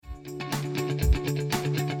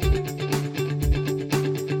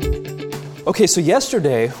Okay, so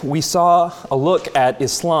yesterday we saw a look at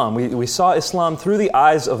Islam. We saw Islam through the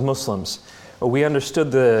eyes of Muslims. We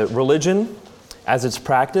understood the religion as it's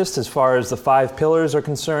practiced as far as the 5 pillars are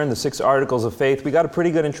concerned, the 6 articles of faith. We got a pretty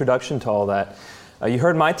good introduction to all that. You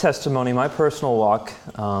heard my testimony, my personal walk,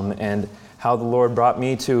 and how the Lord brought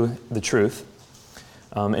me to the truth.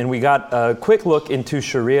 And we got a quick look into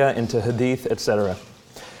Sharia, into Hadith, etc.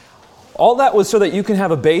 All that was so that you can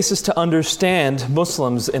have a basis to understand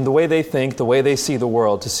Muslims in the way they think, the way they see the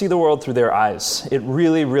world, to see the world through their eyes. It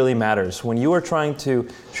really, really matters. When you are trying to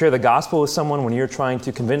share the gospel with someone, when you're trying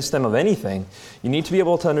to convince them of anything, you need to be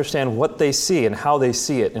able to understand what they see and how they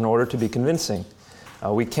see it in order to be convincing.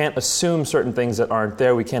 We can't assume certain things that aren't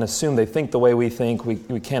there. We can't assume they think the way we think.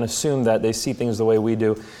 We can't assume that they see things the way we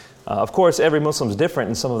do. Of course, every Muslim is different,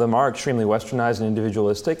 and some of them are extremely westernized and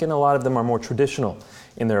individualistic, and a lot of them are more traditional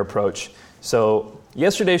in their approach. So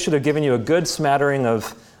yesterday should have given you a good smattering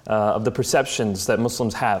of the perceptions that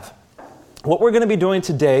Muslims have. What we're going to be doing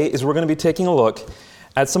today is we're going to be taking a look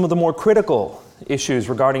at some of the more critical issues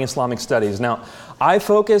regarding Islamic studies. Now, I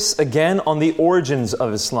focus again on the origins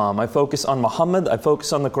of Islam. I focus on Muhammad. I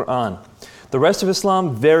focus on the Quran. The rest of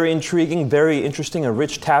Islam, very intriguing, very interesting, a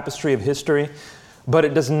rich tapestry of history, but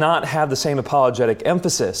it does not have the same apologetic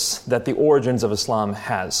emphasis that the origins of Islam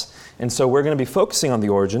has. And so we're going to be focusing on the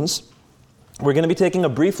origins. We're going to be taking a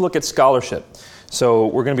brief look at scholarship. So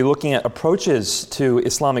we're going to be looking at approaches to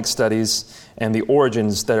Islamic studies and the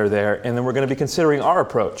origins that are there, and then we're going to be considering our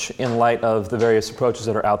approach in light of the various approaches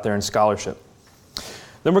that are out there in scholarship.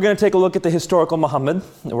 Then we're going to take a look at the historical Muhammad.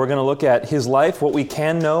 We're going to look at his life, what we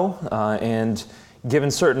can know, and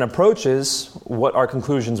given certain approaches, what our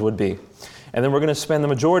conclusions would be. And then we're going to spend the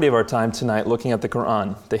majority of our time tonight looking at the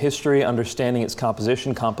Quran, the history, understanding its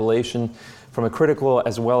composition, compilation, from a critical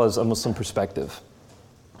as well as a Muslim perspective.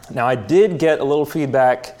 Now, I did get a little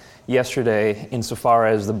feedback yesterday insofar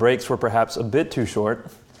as the breaks were perhaps a bit too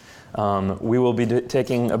short. We will be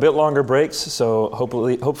taking a bit longer breaks, so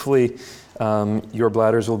hopefully your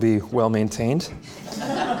bladders will be well maintained.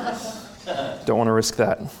 Don't want to risk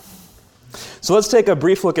that. So let's take a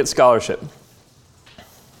brief look at scholarship.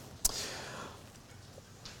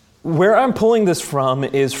 Where I'm pulling this from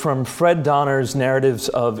is from Fred Donner's Narratives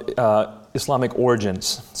of Islamic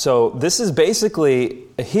Origins. So this is basically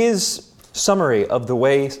his summary of the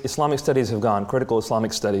way Islamic studies have gone, critical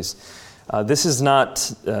Islamic studies. This is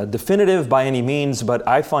not definitive by any means, but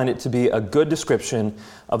I find it to be a good description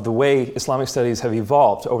of the way Islamic studies have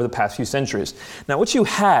evolved over the past few centuries. Now, what you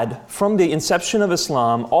had from the inception of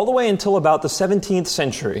Islam all the way until about the 17th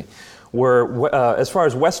century were, as far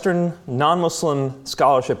as Western non-Muslim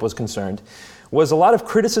scholarship was concerned, was a lot of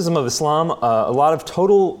criticism of Islam, a lot of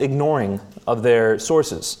total ignoring of their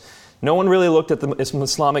sources. No one really looked at the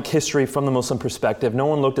Islamic history from the Muslim perspective. No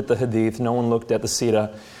one looked at the Hadith. No one looked at the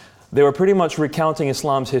Sirah. They were pretty much recounting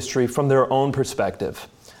Islam's history from their own perspective.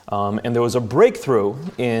 And there was a breakthrough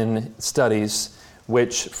in studies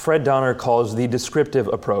which Fred Donner calls the descriptive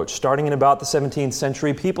approach. Starting in about the 17th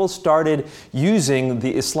century, people started using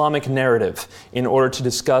the Islamic narrative in order to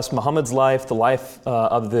discuss Muhammad's life, the life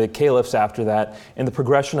of the caliphs after that, and the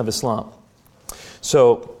progression of Islam.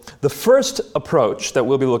 So the first approach that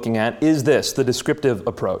we'll be looking at is this, the descriptive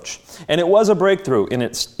approach. And it was a breakthrough in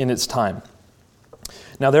its time.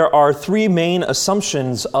 Now there are 3 main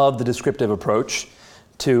assumptions of the descriptive approach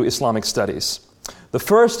to Islamic studies. The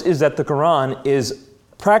first is that the Quran is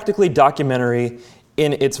practically documentary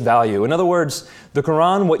in its value. In other words, the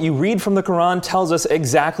Quran, what you read from the Quran tells us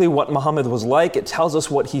exactly what Muhammad was like. It tells us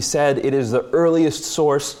what he said. It is the earliest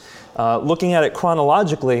source. Looking at it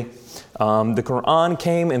chronologically, the Quran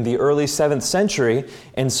came in the early 7th century,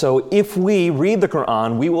 and so if we read the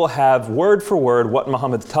Quran, we will have word for word what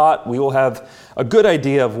Muhammad taught. We will have a good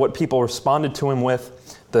idea of what people responded to him with.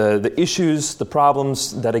 The issues, the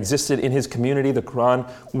problems that existed in his community, the Quran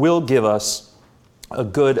will give us a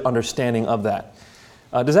good understanding of that.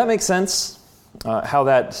 Does that make sense, how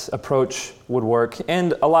that approach would work?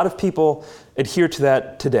 And a lot of people adhere to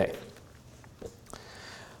that today.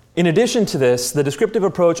 In addition to this, the descriptive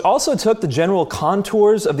approach also took the general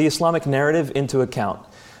contours of the Islamic narrative into account.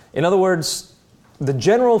 In other words, the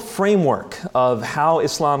general framework of how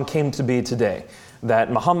Islam came to be today.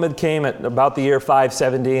 That Muhammad came at about the year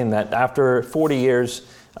 570, and that after 40 years,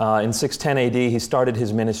 in 610 AD, he started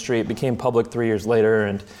his ministry. It became public 3 years later,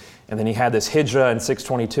 and then he had this hijrah in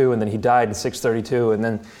 622, and then he died in 632, and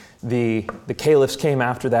then the caliphs came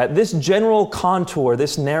after that. This general contour,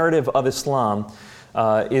 this narrative of Islam,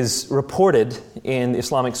 is reported in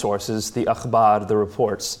Islamic sources, the akhbar, the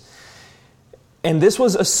reports. And this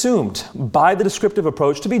was assumed by the descriptive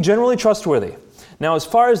approach to be generally trustworthy. Now, as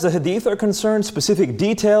far as the hadith are concerned, specific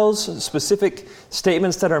details, specific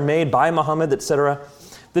statements that are made by Muhammad, etc.,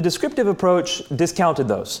 the descriptive approach discounted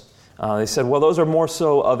those. They said, well, those are more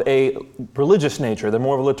so of a religious nature. They're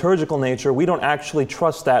more of a liturgical nature. We don't actually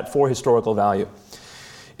trust that for historical value.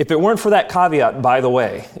 If it weren't for that caveat, by the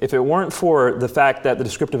way, if it weren't for the fact that the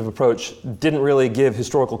descriptive approach didn't really give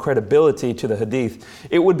historical credibility to the hadith,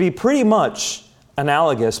 it would be pretty much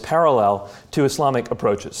analogous, parallel to Islamic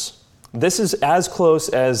approaches. This is as close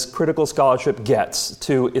as critical scholarship gets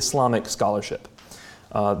to Islamic scholarship.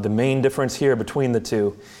 The main difference here between the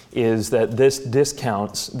two is that this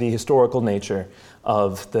discounts the historical nature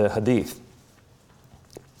of the hadith.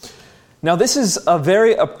 Now, this is a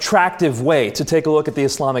very attractive way to take a look at the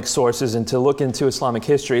Islamic sources and to look into Islamic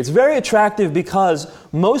history. It's very attractive because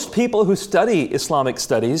most people who study Islamic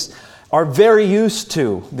studies are very used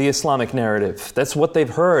to the Islamic narrative. That's what they've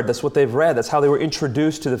heard, that's what they've read, that's how they were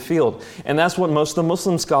introduced to the field. And that's what most of the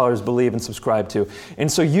Muslim scholars believe and subscribe to.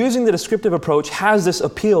 And so using the descriptive approach has this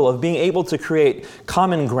appeal of being able to create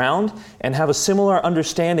common ground and have a similar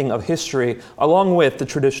understanding of history along with the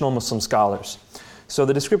traditional Muslim scholars. So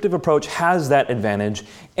the descriptive approach has that advantage,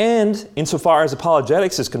 and insofar as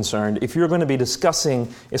apologetics is concerned, if you're going to be discussing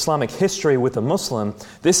Islamic history with a Muslim,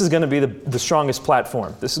 this is going to be the strongest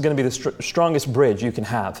platform. This is going to be the strongest bridge you can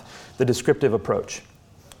have, the descriptive approach.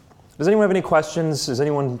 Does anyone have any questions? Is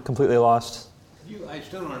anyone completely lost? I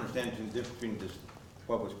still don't understand the difference between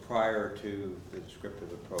what was prior to the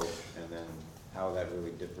descriptive approach and then how that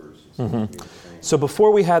really differs. So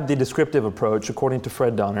before we had the descriptive approach, according to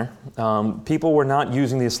Fred Donner, people were not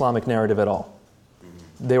using the Islamic narrative at all.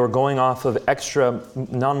 They were going off of extra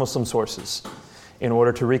non-Muslim sources in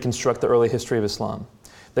order to reconstruct the early history of Islam.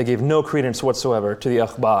 They gave no credence whatsoever to the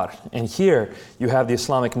akhbar. And here you have the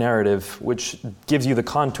Islamic narrative, which gives you the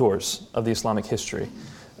contours of the Islamic history.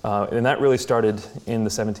 And that really started in the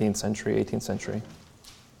 17th century, 18th century.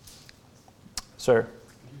 Sir?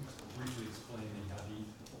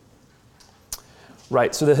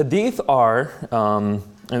 Right, so the hadith are, and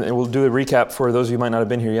we'll do a recap for those of you who might not have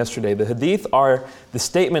been here yesterday. The hadith are the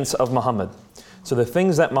statements of Muhammad. So the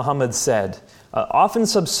things that Muhammad said. Often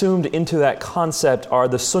subsumed into that concept are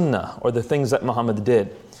the sunnah, or the things that Muhammad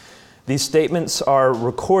did. These statements are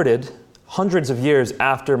recorded hundreds of years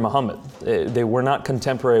after Muhammad. They were not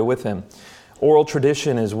contemporary with him. Oral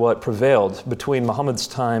tradition is what prevailed between Muhammad's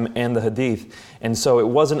time and the hadith. And so it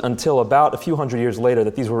wasn't until about a few hundred years later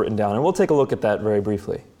that these were written down. And we'll take a look at that very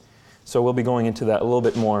briefly. So we'll be going into that a little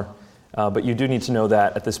bit more. But you do need to know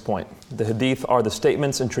that at this point. The hadith are the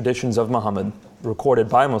statements and traditions of Muhammad recorded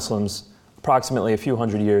by Muslims approximately a few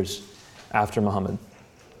hundred years after Muhammad.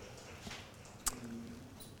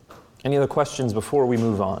 Any other questions before we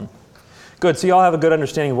move on? Good, so you all have a good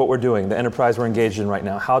understanding of what we're doing, the enterprise we're engaged in right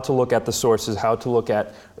now, how to look at the sources, how to look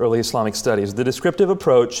at early Islamic studies. The descriptive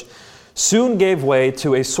approach soon gave way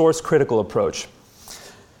to a source-critical approach.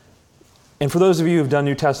 And for those of you who've done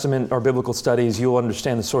New Testament or biblical studies, you'll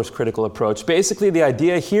understand the source-critical approach. Basically, the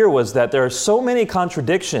idea here was that there are so many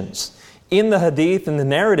contradictions in the hadith and the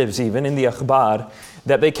narratives even, in the akhbar,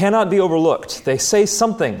 that they cannot be overlooked. They say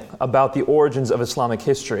something about the origins of Islamic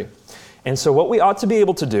history. And so what we ought to be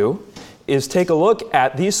able to do is take a look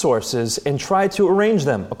at these sources and try to arrange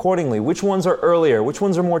them accordingly. Which ones are earlier? Which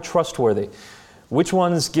ones are more trustworthy? Which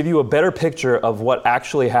ones give you a better picture of what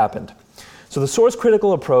actually happened? So the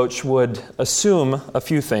source-critical approach would assume a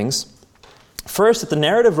few things. First, that the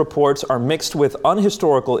narrative reports are mixed with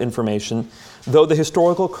unhistorical information, though the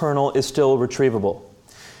historical kernel is still retrievable.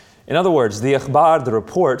 In other words, the akhbar, the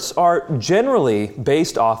reports, are generally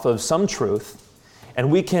based off of some truth,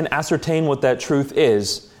 and we can ascertain what that truth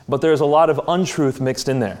is, but there's a lot of untruth mixed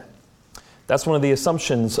in there. That's one of the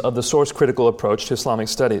assumptions of the source-critical approach to Islamic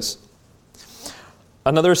studies.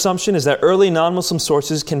 Another assumption is that early non-Muslim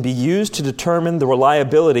sources can be used to determine the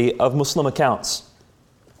reliability of Muslim accounts.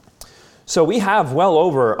 So we have well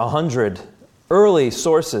over 100 early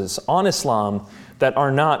sources on Islam that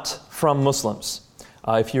are not from Muslims.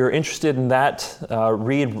 If you're interested in that,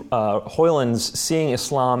 read Hoyland's Seeing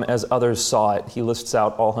Islam as Others Saw It. He lists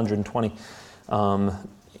out all 120.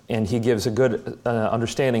 And he gives a good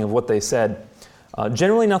understanding of what they said.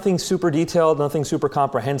 Generally nothing super detailed, nothing super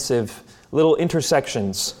comprehensive, little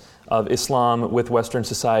intersections of Islam with Western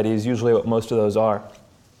society is usually what most of those are.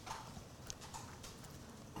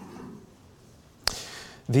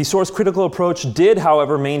 The source-critical approach did,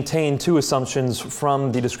 however, maintain two assumptions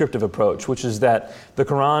from the descriptive approach, which is that the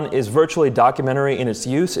Quran is virtually documentary in its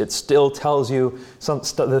use. It still tells you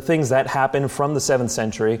the things that happened from the 7th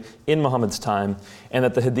century in Muhammad's time, and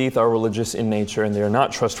that the hadith are religious in nature and they are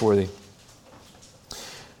not trustworthy.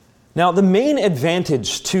 Now, the main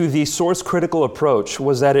advantage to the source-critical approach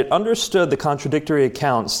was that it understood the contradictory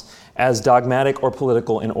accounts as dogmatic or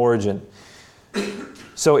political in origin.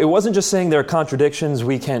 So it wasn't just saying there are contradictions,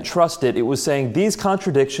 we can't trust it. It was saying these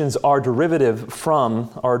contradictions are derived from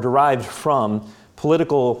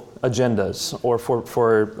political agendas or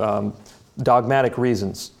for dogmatic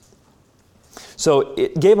reasons. So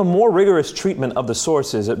it gave a more rigorous treatment of the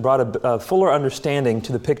sources. It brought a fuller understanding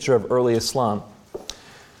to the picture of early Islam.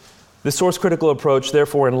 The source-critical approach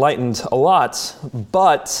therefore enlightened a lot,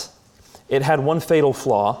 but it had one fatal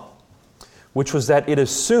flaw, which was that it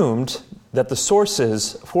assumed that the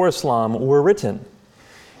sources for Islam were written.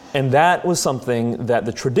 And that was something that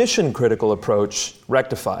the tradition-critical approach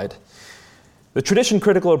rectified. The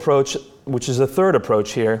tradition-critical approach, which is the third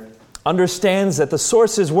approach here, understands that the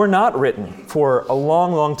sources were not written for a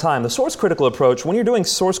long, long time. The source-critical approach, when you're doing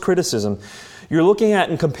source criticism, you're looking at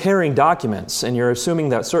and comparing documents, and you're assuming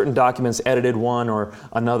that certain documents edited one or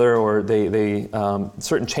another, or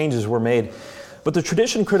certain changes were made. But the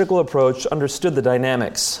tradition-critical approach understood the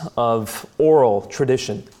dynamics of oral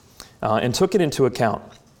tradition and took it into account.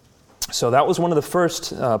 So that was one of the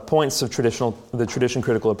first points of the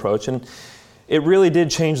tradition-critical approach, and it really did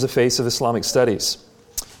change the face of Islamic studies.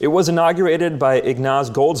 It was inaugurated by Ignaz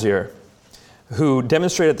Goldziher, who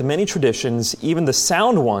demonstrated that the many traditions, even the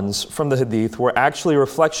sound ones from the Hadith, were actually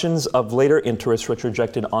reflections of later interests which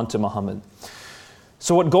rejected onto Muhammad.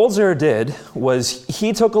 So what Goldziher did was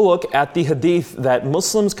he took a look at the Hadith that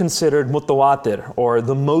Muslims considered mutawatir, or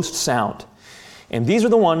the most sound. And these are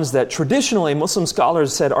the ones that traditionally Muslim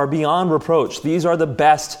scholars said are beyond reproach. These are the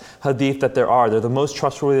best Hadith that there are. They're the most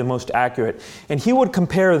trustworthy, the most accurate. And he would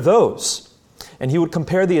compare those. And he would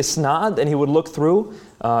compare the isnad, and he would look through.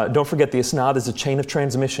 Don't forget, the isnad is a chain of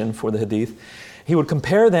transmission for the Hadith. He would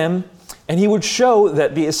compare them, and he would show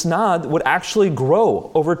that the isnad would actually grow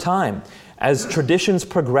over time. As traditions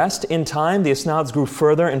progressed in time, the isnads grew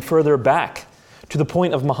further and further back to the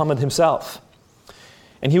point of Muhammad himself.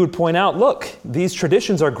 And he would point out, look, these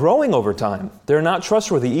traditions are growing over time. They're not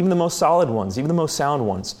trustworthy, even the most solid ones, even the most sound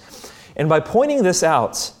ones. And by pointing this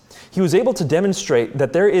out, he was able to demonstrate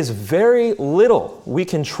that there is very little we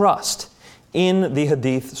can trust in the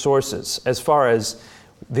Hadith sources as far as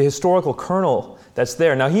the historical kernel that's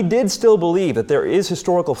there. Now, he did still believe that there is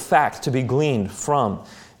historical fact to be gleaned from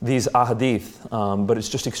these ahadith, but it's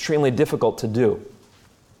just extremely difficult to do.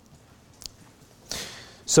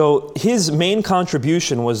 So his main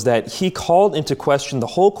contribution was that he called into question the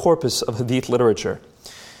whole corpus of Hadith literature.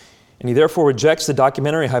 And he therefore rejects the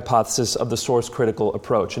documentary hypothesis of the source-critical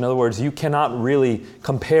approach. In other words, you cannot really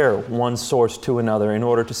compare one source to another in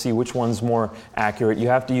order to see which one's more accurate. You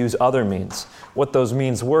have to use other means. What those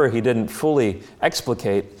means were, he didn't fully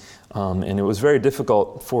explicate, and it was very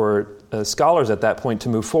difficult for scholars at that point to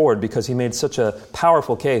move forward because he made such a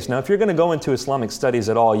powerful case. Now, if you're going to go into Islamic studies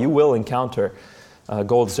at all, you will encounter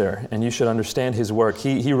Goldziher, and you should understand his work.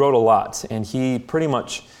 He wrote a lot, and he pretty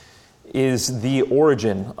much is the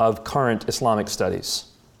origin of current Islamic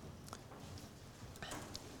studies.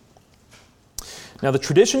 Now, the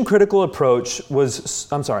tradition-critical approach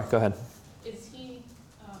was... I'm sorry, go ahead. Is he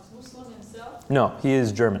Muslim himself? No, he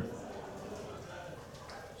is German.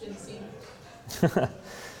 Didn't see him.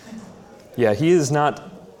 Yeah, he is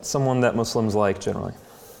not someone that Muslims like generally.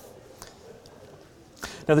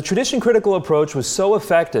 Now, the tradition-critical approach was so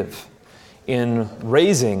effective in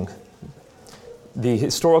raising the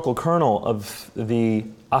historical kernel of the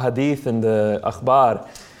ahadith and the akhbar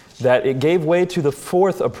that it gave way to the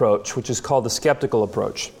fourth approach, which is called the skeptical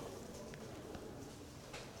approach.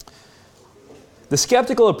 The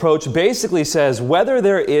skeptical approach basically says whether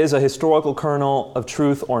there is a historical kernel of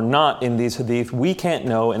truth or not in these hadith, we can't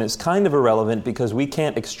know, and it's kind of irrelevant because we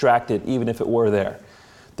can't extract it even if it were there.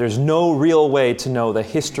 There's no real way to know the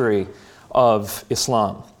history of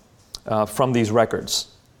Islam from these records.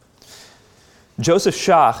 Joseph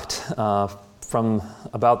Schacht, from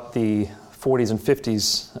about the 40s and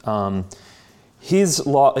 50s,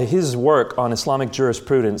 his work on Islamic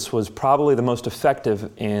jurisprudence was probably the most effective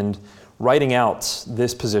in writing out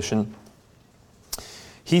this position.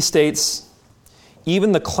 He states,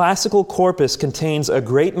 even the classical corpus contains a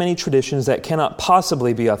great many traditions that cannot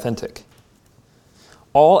possibly be authentic.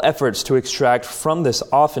 All efforts to extract from this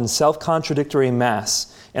often self-contradictory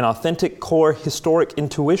mass an authentic core historic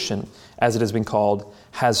intuition, as it has been called,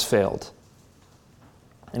 has failed.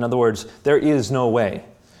 In other words, there is no way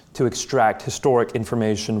to extract historic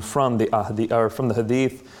information from the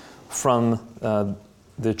hadith, from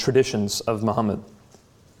the traditions of Muhammad.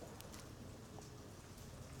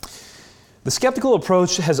 The skeptical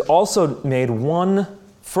approach has also made one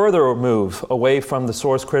further move away from the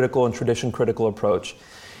source critical and tradition critical approach,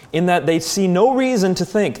 in that they see no reason to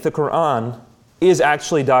think the Quran is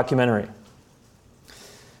actually documentary.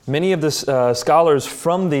 Many of the scholars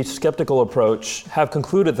from the skeptical approach have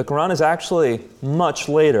concluded the Quran is actually much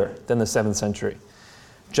later than the 7th century.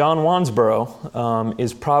 John Wansborough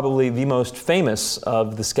is probably the most famous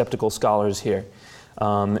of the skeptical scholars here.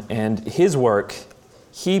 And his work,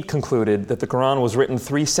 he concluded that the Quran was written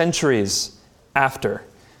 3 centuries after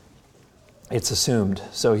it's assumed.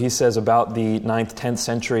 So he says about the 9th, 10th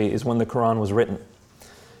century is when the Quran was written.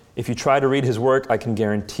 If you try to read his work, I can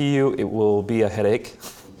guarantee you it will be a headache.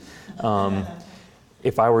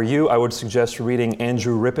 If I were you, I would suggest reading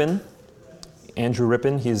Andrew Rippin. Andrew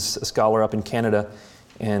Rippin, he's a scholar up in Canada,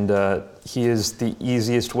 and he is the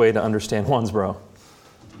easiest way to understand Wansborough.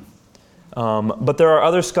 But there are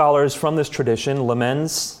other scholars from this tradition.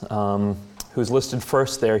 Lamens, who's listed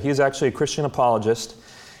first there, he's actually a Christian apologist,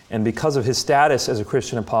 and because of his status as a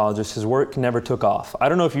Christian apologist, his work never took off. I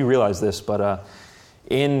don't know if you realize this, but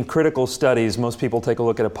in critical studies, most people take a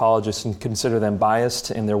look at apologists and consider them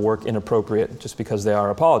biased and their work inappropriate just because they are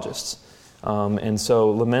apologists. And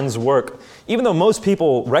so Lamens' work, even though most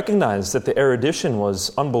people recognize that the erudition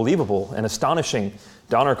was unbelievable and astonishing,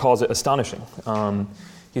 Donner calls it astonishing.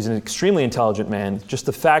 He's an extremely intelligent man. Just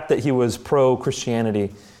the fact that he was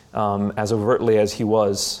pro-Christianity as overtly as he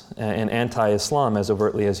was, and anti-Islam as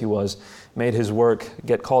overtly as he was, made his work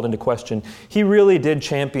get called into question. He really did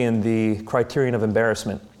champion the criterion of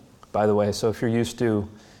embarrassment, by the way. So if you're used to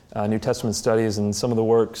New Testament studies and some of the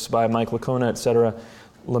works by Mike Licona, etc.,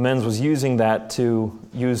 Lamens was using that to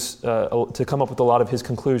come up with a lot of his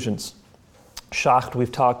conclusions. Schacht,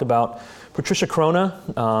 we've talked about. Patricia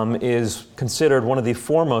Krona is considered one of the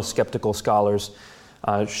foremost skeptical scholars.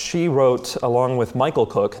 She wrote, along with Michael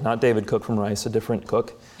Cook, not David Cook from Rice, a different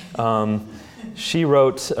Cook, she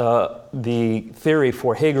wrote the theory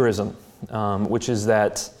for Hagerism, which is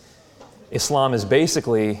that Islam is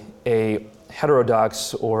basically a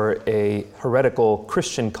heterodox or a heretical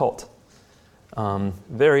Christian cult.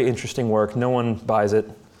 Very interesting work. No one buys it,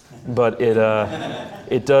 but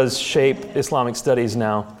it does shape Islamic studies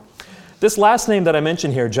now. This last name that I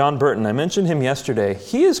mentioned here, John Burton, I mentioned him yesterday.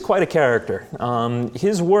 He is quite a character.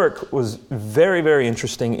 His work was very, very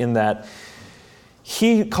interesting in that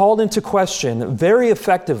he called into question very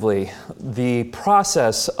effectively the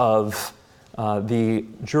process of the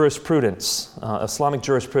jurisprudence, Islamic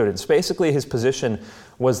jurisprudence. Basically, his position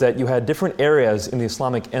was that you had different areas in the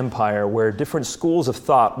Islamic empire where different schools of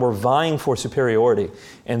thought were vying for superiority.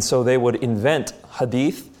 And so they would invent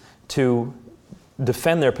hadith to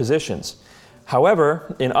defend their positions.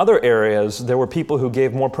 However, in other areas, there were people who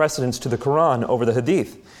gave more precedence to the Quran over the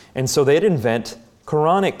hadith. And so they'd invent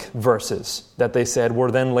Quranic verses that they said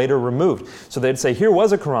were then later removed. So they'd say, here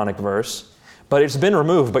was a Quranic verse, but it's been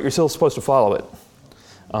removed, but you're still supposed to follow it.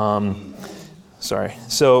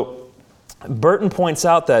 So Burton points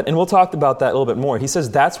out that, and we'll talk about that a little bit more, he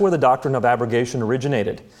says that's where the doctrine of abrogation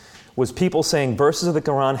originated, was people saying verses of the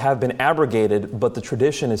Quran have been abrogated, but the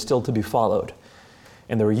tradition is still to be followed.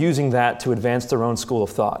 And they were using that to advance their own school of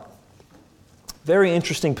thought. Very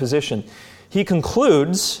interesting position. He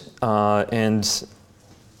concludes, and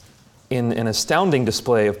in an astounding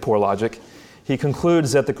display of poor logic, he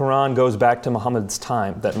concludes that the Quran goes back to Muhammad's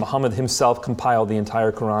time, that Muhammad himself compiled the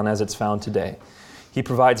entire Quran as it's found today. He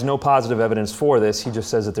provides no positive evidence for this, he just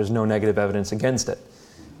says that there's no negative evidence against it.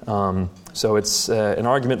 So it's an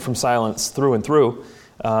argument from silence through and through.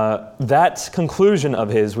 That conclusion of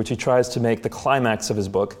his, which he tries to make the climax of his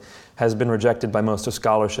book, has been rejected by most of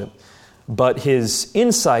scholarship. But his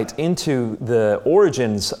insight into the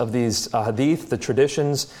origins of these hadith, the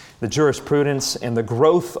traditions, the jurisprudence, and the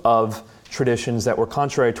growth of traditions that were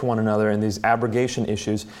contrary to one another and these abrogation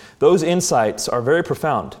issues, those insights are very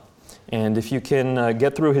profound. And if you can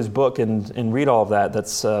get through his book and read all of that,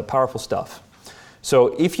 that's powerful stuff.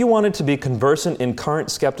 So if you wanted to be conversant in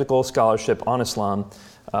current skeptical scholarship on Islam,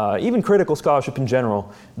 even critical scholarship in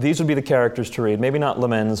general, these would be the characters to read. Maybe not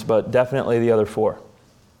Lamens, but definitely the other four.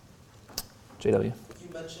 JW. You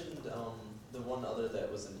mentioned the one other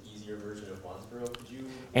that was an easier version of Wansborough. Could you...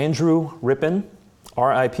 Andrew Rippin,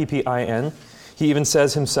 Rippin. He even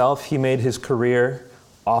says himself he made his career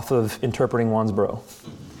off of interpreting Wansborough.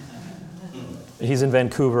 He's in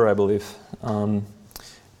Vancouver, I believe.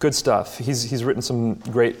 Good stuff. He's written some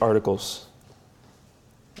great articles.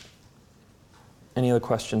 Any other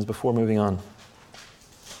questions before moving on?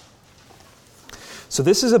 So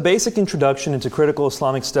this is a basic introduction into critical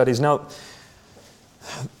Islamic studies. Now,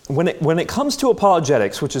 when it comes to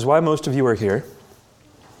apologetics, which is why most of you are here,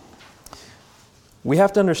 we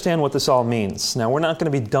have to understand what this all means. Now, we're not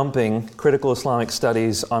going to be dumping critical Islamic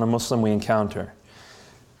studies on a Muslim we encounter.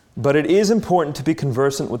 But it is important to be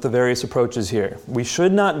conversant with the various approaches here. We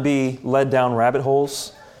should not be led down rabbit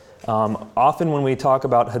holes. Often when we talk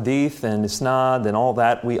about hadith and isnad and all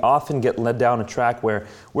that, we often get led down a track where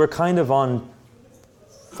we're kind of on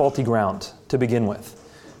faulty ground to begin with.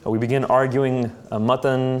 We begin arguing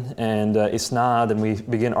matan and isnad, and we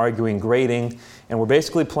begin arguing grading, and we're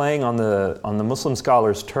basically playing on the Muslim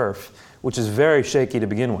scholar's turf, which is very shaky to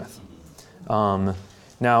begin with.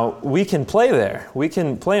 Now, we can play there. We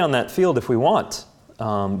can play on that field if we want,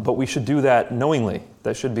 but we should do that knowingly.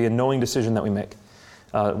 That should be a knowing decision that we make.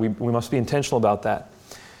 We must be intentional about that.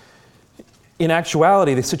 In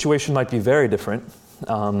actuality, the situation might be very different.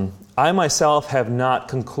 I myself have not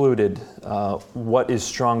concluded what is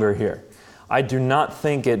stronger here. I do not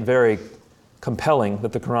think it very compelling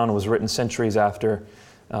that the Quran was written centuries after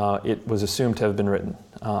it was assumed to have been written.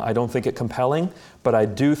 I don't think it compelling, but I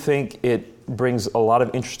do think it brings a lot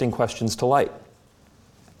of interesting questions to light.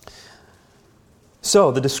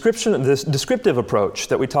 So this descriptive approach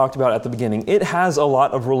that we talked about at the beginning, it has a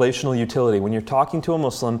lot of relational utility. When you're talking to a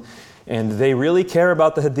Muslim and they really care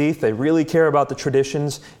about the hadith, they really care about the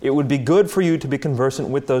traditions, it would be good for you to be conversant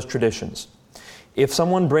with those traditions. If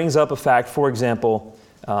someone brings up a fact, for example,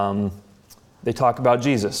 they talk about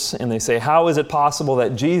Jesus, and they say, how is it possible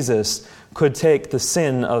that Jesus could take the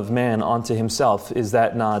sin of man onto himself? Is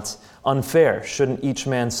that not unfair? Shouldn't each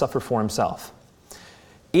man suffer for himself?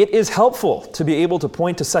 It is helpful to be able to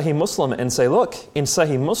point to Sahih Muslim and say, look, in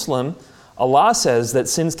Sahih Muslim, Allah says that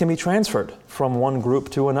sins can be transferred from one group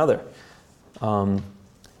to another.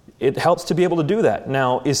 It helps to be able to do that.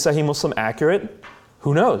 Now, is Sahih Muslim accurate?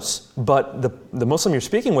 Who knows? But the Muslim you're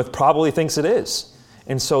speaking with probably thinks it is.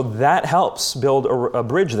 And so that helps build a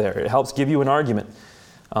bridge there. It helps give you an argument.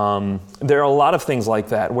 There are a lot of things like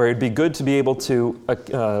that where it'd be good to be able to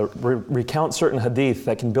recount certain hadith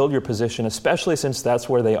that can build your position, especially since that's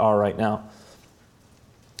where they are right now.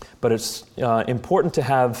 But it's important to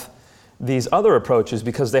have these other approaches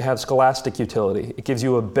because they have scholastic utility. It gives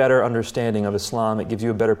you a better understanding of Islam. It gives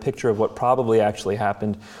you a better picture of what probably actually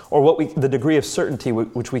happened, or the degree of certainty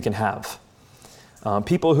which we can have.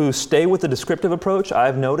 People who stay with the descriptive approach,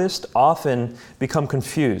 I've noticed, often become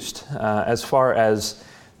confused as far as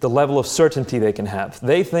the level of certainty they can have.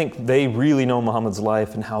 They think they really know Muhammad's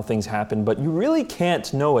life and how things happen, but you really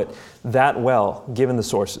can't know it that well given the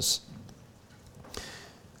sources.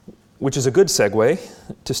 Which is a good segue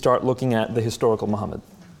to start looking at the historical Muhammad.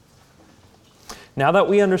 Now that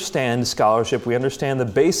we understand scholarship, we understand the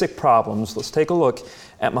basic problems, let's take a look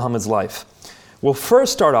at Muhammad's life. We'll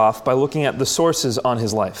first start off by looking at the sources on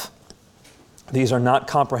his life. These are not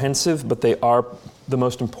comprehensive, but they are the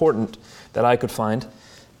most important that I could find.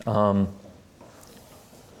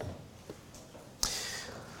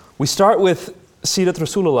 We start with Sirat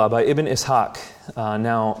Rasulullah by Ibn Ishaq.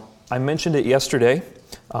 Now, I mentioned it yesterday.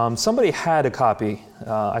 Somebody had a copy.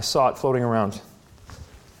 I saw it floating around.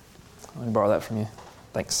 Let me borrow that from you.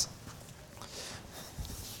 Thanks.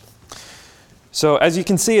 So as you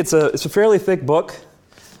can see, it's a fairly thick book.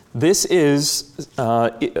 This is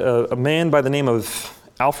a man by the name of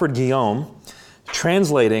Alfred Guillaume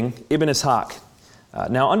translating Ibn Ishaq.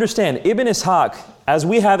 Now understand, Ibn Ishaq, as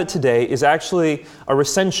we have it today, is actually a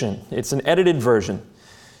recension. It's an edited version.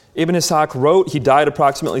 Ibn Ishaq wrote, he died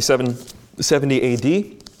approximately 770 AD,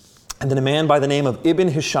 and then a man by the name of Ibn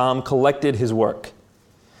Hisham collected his work.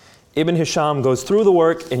 Ibn Hisham goes through the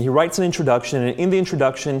work and he writes an introduction, and in the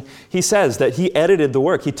introduction he says that he edited the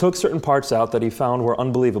work. He took certain parts out that he found were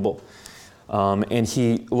unbelievable, and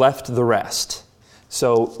he left the rest.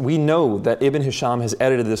 So we know that Ibn Hisham has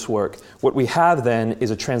edited this work. What we have then is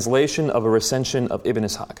a translation of a recension of Ibn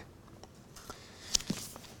Ishaq.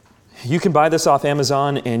 You can buy this off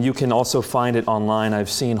Amazon, and you can also find it online. I've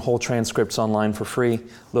seen whole transcripts online for free,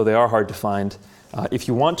 though they are hard to find. If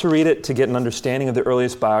you want to read it to get an understanding of the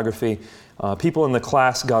earliest biography, people in the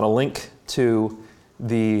class got a link to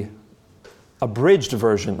the abridged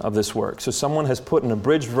version of this work. So someone has put an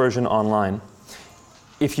abridged version online.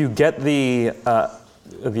 If you get the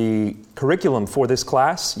curriculum for this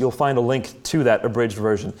class, you'll find a link to that abridged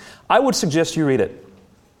version. I would suggest you read it.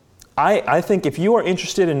 I think if you are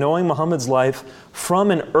interested in knowing Muhammad's life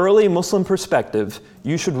from an early Muslim perspective,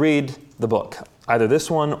 you should read the book, either this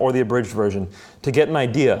one or the abridged version, to get an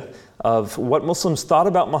idea of what Muslims thought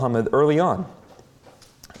about Muhammad early on.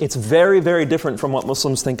 It's very, very different from what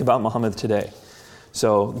Muslims think about Muhammad today.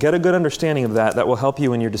 So get a good understanding of that. That will help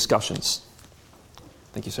you in your discussions.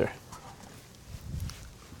 Thank you, sir.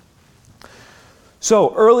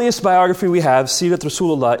 So, earliest biography we have, Sirat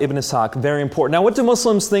Rasulullah, Ibn Ishaq, very important. Now, what do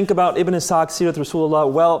Muslims think about Ibn Ishaq, Sirat Rasulullah?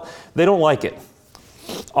 Well, they don't like it,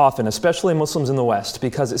 often, especially Muslims in the West,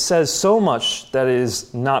 because it says so much that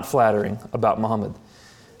is not flattering about Muhammad.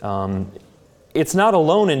 It's not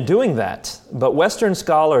alone in doing that, but Western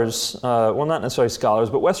scholars, well, not necessarily scholars,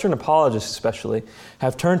 but Western apologists especially,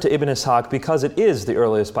 have turned to Ibn Ishaq because it is the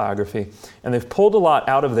earliest biography. And they've pulled a lot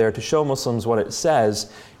out of there to show Muslims what it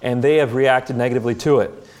says, and they have reacted negatively to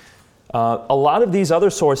it. A lot of these other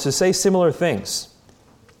sources say similar things.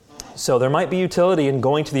 So there might be utility in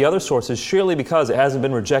going to the other sources, surely because it hasn't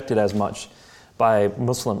been rejected as much by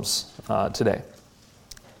Muslims today.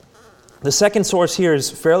 The second source here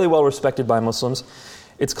is fairly well respected by Muslims.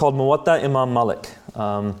 It's called Muwatta Imam Malik.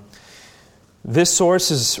 This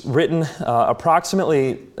source is written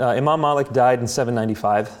approximately, Imam Malik died in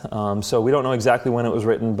 795, so we don't know exactly when it was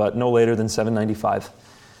written, but no later than 795.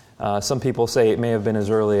 Some people say it may have been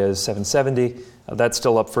as early as 770. That's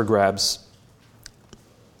still up for grabs.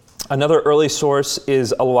 Another early source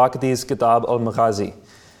is Al-Waqdi's Kitab al-Maghazi.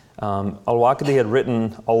 Al-Waqdi had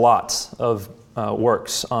written a lot of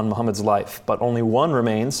works on Muhammad's life, but only one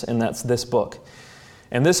remains, and that's this book.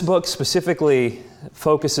 And this book specifically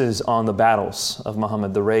focuses on the battles of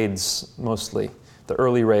Muhammad, the raids mostly, the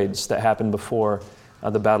early raids that happened before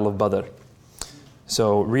the Battle of Badr.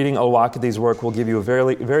 So reading Al-Waqdi's work will give you a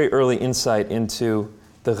very, very early insight into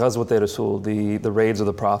the Ghazwat Rasul, the raids of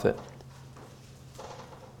the Prophet.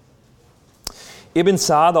 Ibn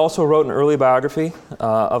Sa'd also wrote an early biography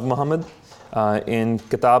of Muhammad in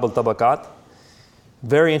Kitab al-Tabaqat.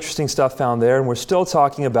 Very interesting stuff found there, and we're still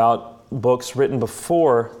talking about books written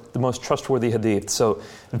before the most trustworthy hadith. So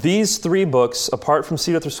these three books, apart from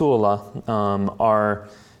Sirat Rasulullah, are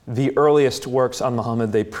the earliest works on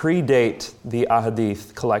Muhammad. They predate the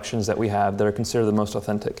ahadith collections that we have that are considered the most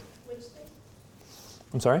authentic. Which day?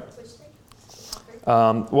 I'm sorry? Which day?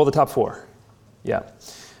 Well, the top four. Yeah.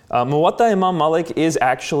 Muwatta Imam Malik is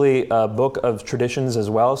actually a book of traditions as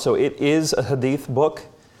well, so it is a hadith book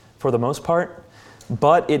for the most part,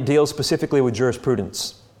 but it deals specifically with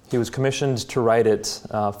jurisprudence. He was commissioned to write it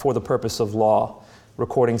for the purpose of law,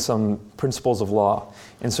 recording some principles of law.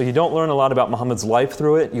 And so you don't learn a lot about Muhammad's life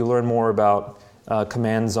through it, you learn more about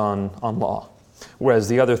commands on law. Whereas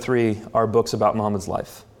the other three are books about Muhammad's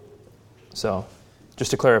life. So,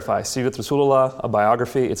 just to clarify, Sirat Rasulullah, a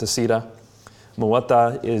biography, it's a sira.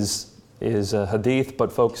 Muwatta is a hadith,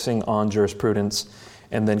 but focusing on jurisprudence.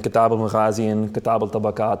 And then Kitab al-Maghazi and Kitab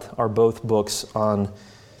al-Tabaqat are both books on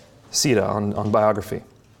sira, on biography.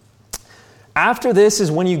 After this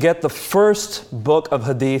is when you get the first book of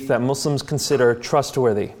hadith that Muslims consider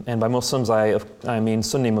trustworthy. And by Muslims, I mean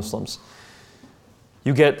Sunni Muslims.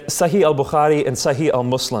 You get Sahih al-Bukhari and Sahih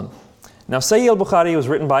al-Muslim. Now, Sahih al-Bukhari was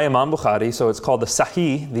written by Imam Bukhari, so it's called the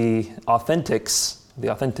Sahih, the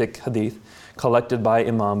authentic hadith, collected by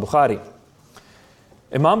Imam Bukhari.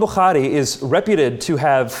 Imam Bukhari is reputed to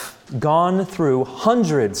have gone through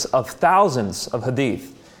hundreds of thousands of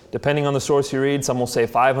hadith. Depending on the source you read, some will say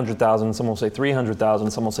 500,000, some will say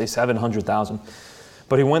 300,000, some will say 700,000.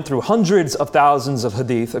 But he went through hundreds of thousands of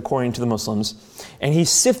hadith, according to the Muslims, and he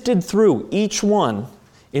sifted through each one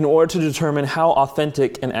in order to determine how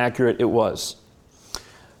authentic and accurate it was.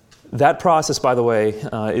 That process, by the way,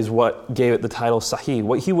 is what gave it the title Sahih.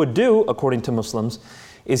 What he would do, according to Muslims,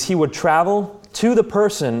 is he would travel to the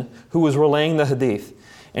person who was relaying the hadith.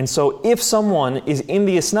 And so if someone is in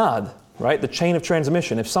the isnad, right, the chain of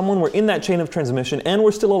transmission, if someone were in that chain of transmission and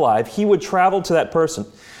were still alive, he would travel to that person.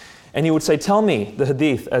 And he would say, "Tell me the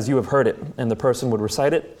hadith as you have heard it." And the person would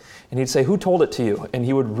recite it. And he'd say, "Who told it to you?" And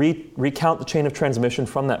he would recount the chain of transmission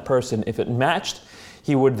from that person. If it matched,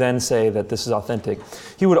 he would then say that this is authentic.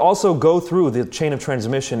 He would also go through the chain of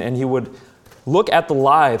transmission and he would look at the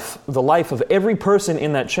life of every person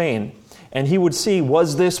in that chain. And he would see,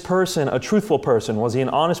 was this person a truthful person? Was he an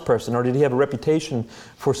honest person? Or did he have a reputation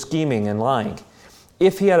for scheming and lying?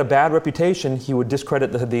 If he had a bad reputation, he would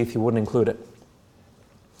discredit the hadith, he wouldn't include it.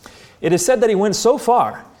 It is said that he went so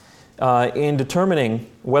far in determining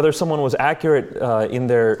whether someone was accurate in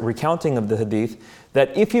their recounting of the hadith,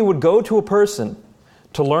 that if he would go to a person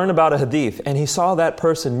to learn about a hadith and he saw that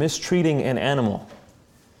person mistreating an animal,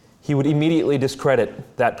 he would immediately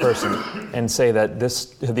discredit that person and say that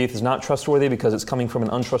this hadith is not trustworthy because it's coming from an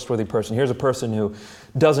untrustworthy person. Here's a person who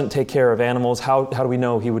doesn't take care of animals. How do we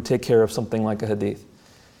know he would take care of something like a hadith?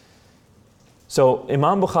 So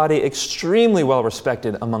Imam Bukhari, extremely well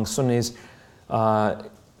respected among Sunnis.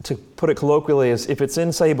 To put it colloquially, is if it's in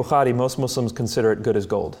Sahih Bukhari, most Muslims consider it good as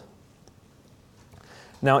gold.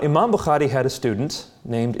 Now, Imam Bukhari had a student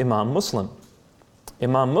named Imam Muslim.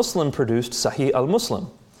 Imam Muslim produced Sahih al-Muslim.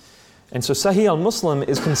 And so Sahih al-Muslim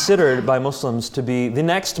is considered by Muslims to be the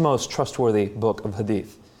next most trustworthy book of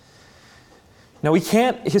hadith. Now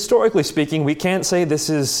historically speaking, we can't say this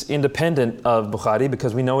is independent of Bukhari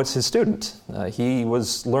because we know it's his student. He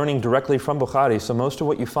was learning directly from Bukhari, so most of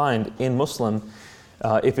what you find in Muslim,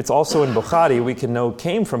 if it's also in Bukhari, we can know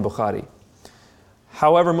came from Bukhari.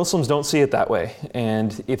 However, Muslims don't see it that way,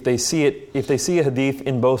 and if they see a hadith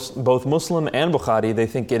in both Muslim and Bukhari, they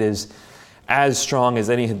think it is as strong as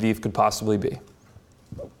any hadith could possibly be.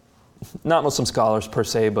 Not Muslim scholars per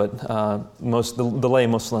se, but the lay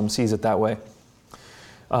Muslim sees it that way.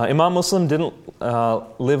 Imam Muslim didn't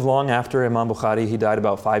live long after Imam Bukhari. He died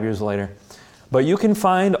about 5 years later. But you can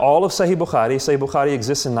find all of Sahih Bukhari. Sahih Bukhari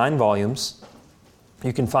exists in 9 volumes.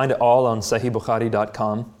 You can find it all on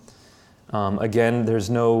sahihbukhari.com. Again, there's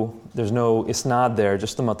no isnad there,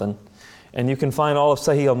 just the matan. And you can find all of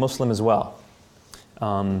Sahih al-Muslim as well.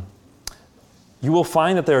 You will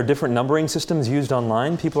find that there are different numbering systems used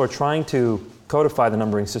online. People are trying to codify the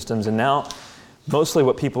numbering systems, and now mostly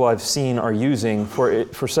what people I've seen are using for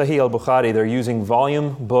Sahih al-Bukhari, they're using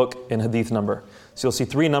volume, book, and hadith number. So you'll see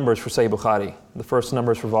 3 numbers for Sahih Bukhari. The first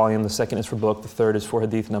number is for volume, the second is for book, the third is for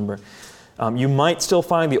hadith number. You might still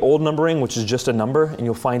find the old numbering, which is just a number, and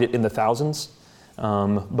you'll find it in the thousands.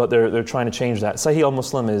 But they're trying to change that. Sahih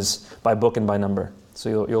al-Muslim is by book and by number.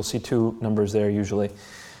 So you'll see 2 numbers there usually.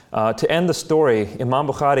 To end the story, Imam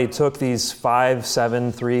Bukhari took these 5,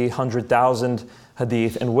 7, 300,000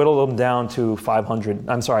 hadith and whittled them down to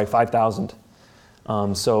 5,000.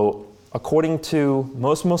 So according to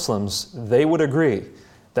most Muslims, they would agree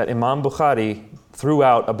that Imam Bukhari threw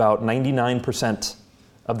out about 99%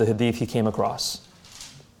 of the hadith he came across.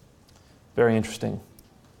 Very interesting.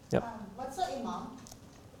 Yep. What's an imam?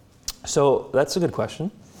 So that's a good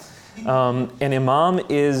question. An imam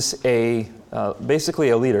is basically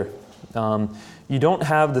a leader. You don't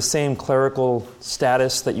have the same clerical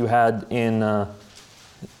status that you had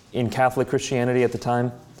in Catholic Christianity at the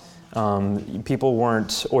time. People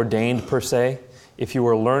weren't ordained per se. If you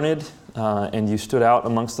were learned and you stood out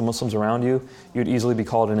amongst the Muslims around you, you'd easily be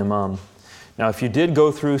called an imam. Now, if you did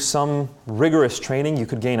go through some rigorous training, you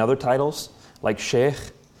could gain other titles, like sheikh,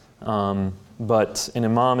 but an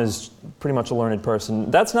imam is pretty much a learned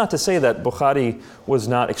person. That's not to say that Bukhari was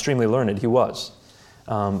not extremely learned. He was.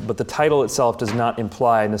 But the title itself does not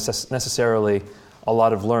imply necessarily a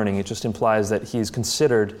lot of learning. It just implies that he's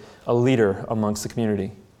considered a leader amongst the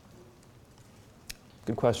community.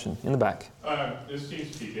 Good question. In the back. This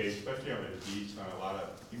seems to be based, especially on the hadiths, on a lot of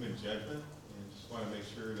human judgment. And just want to make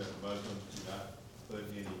sure that Muslims do not put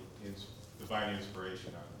any divine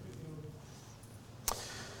inspiration on it.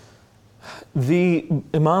 The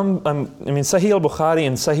Imam, Sahih al-Bukhari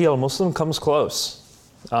and Sahih al-Muslim comes close.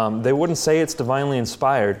 They wouldn't say it's divinely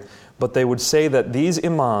inspired, but they would say that these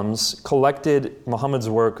imams collected Muhammad's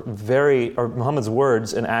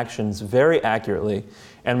words and actions very accurately,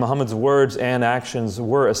 and Muhammad's words and actions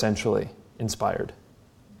were essentially inspired.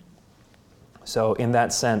 So in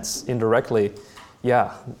that sense, indirectly,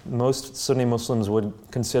 yeah, most Sunni Muslims would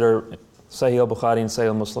consider Sahih al-Bukhari and Sahih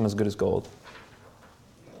al-Muslim as good as gold.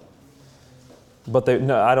 But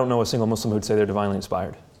I don't know a single Muslim who would say they're divinely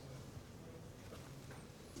inspired.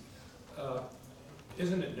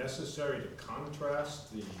 Isn't it necessary to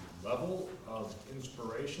contrast the level of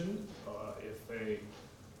inspiration? If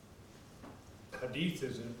a hadith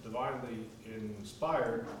isn't divinely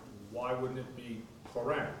inspired, why wouldn't it be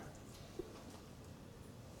Quran?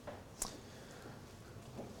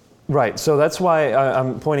 Right, so that's why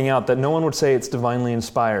I'm pointing out that no one would say it's divinely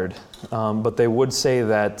inspired, but they would say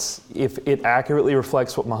that if it accurately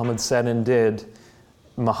reflects what Muhammad said and did,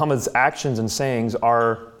 Muhammad's actions and sayings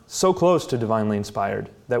are so close to divinely inspired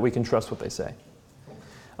that we can trust what they say.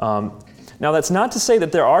 Now, that's not to say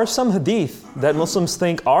that there are some hadith that Muslims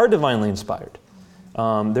think are divinely inspired.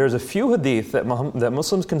 There's a few hadith that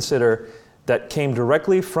Muslims consider that came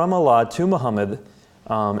directly from Allah to Muhammad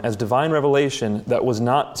as divine revelation that was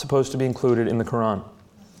not supposed to be included in the Quran.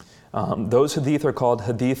 Those hadith are called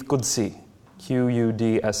Hadith Qudsi,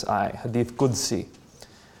 Qudsi, Hadith Qudsi.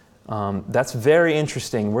 That's very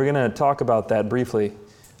interesting. We're going to talk about that briefly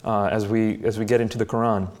as we get into the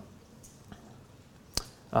Quran.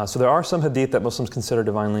 So there are some hadith that Muslims consider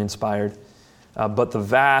divinely inspired, but the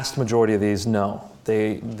vast majority of these, no.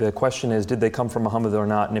 The question is, did they come from Muhammad or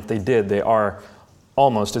not? And if they did, they are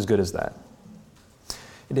almost as good as that.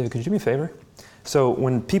 Hey David, could you do me a favor? So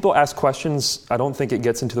when people ask questions, I don't think it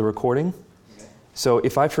gets into the recording. So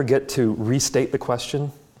if I forget to restate the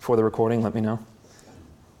question for the recording, let me know.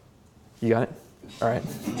 You got it? All right.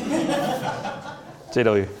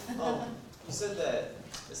 JW. You said that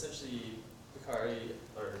essentially Bukhari,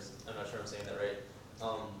 or I'm not sure I'm saying that right,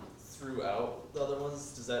 threw out the other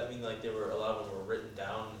ones. Does that mean like a lot of them were written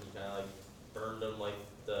down and he kind of like burned them like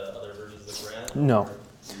the other versions of the Quran? No. Or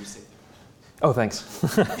did you say- Oh, thanks.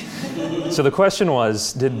 So the question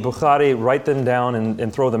was, did Bukhari write them down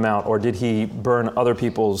and throw them out, or did he burn other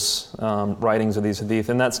people's writings of these hadith?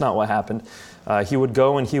 And that's not what happened. He would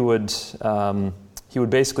go and he would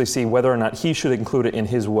basically see whether or not he should include it in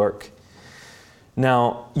his work.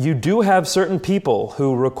 Now, you do have certain people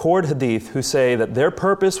who record hadith who say that their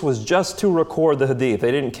purpose was just to record the hadith.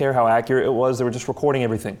 They didn't care how accurate it was, they were just recording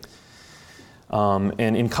everything.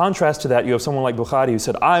 And in contrast to that, you have someone like Bukhari who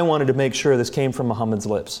said, I wanted to make sure this came from Muhammad's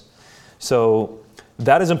lips. So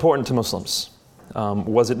that is important to Muslims.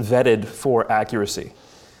 Was it vetted for accuracy?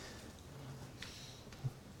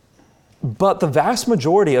 But the vast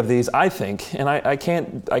majority of these, I think, and I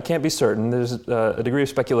can't be certain, there's a degree of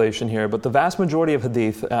speculation here, but the vast majority of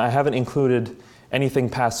hadith, I haven't included anything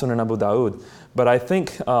past Sunan Abu Dawud, but I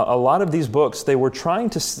think a lot of these books, they were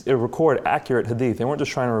trying to record accurate hadith. They weren't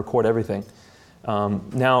just trying to record everything.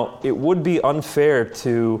 Now, it would be unfair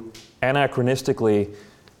to anachronistically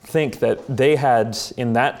think that they had,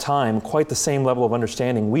 in that time, quite the same level of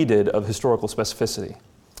understanding we did of historical specificity.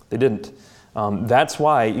 They didn't. That's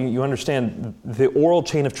why you understand the oral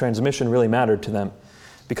chain of transmission really mattered to them.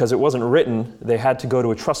 Because it wasn't written, they had to go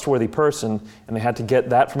to a trustworthy person, and they had to get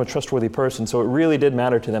that from a trustworthy person, so it really did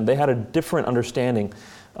matter to them. They had a different understanding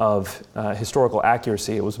of historical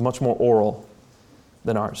accuracy. It was much more oral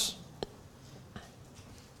than ours.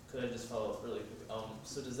 Could I just follow up really quick?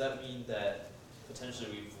 So does that mean that potentially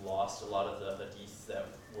we've lost a lot of the hadith that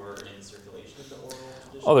were in circulation in the oral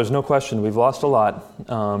tradition? Oh, there's no question. We've lost a lot.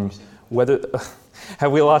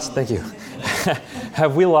 Have we lost, thank you.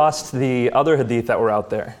 Have we lost the other hadith that were out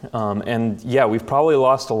there? And yeah, we've probably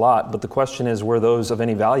lost a lot, but the question is, were those of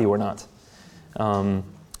any value or not?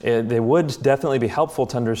 They would definitely be helpful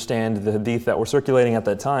to understand the hadith that were circulating at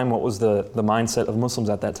that time. What was the mindset of Muslims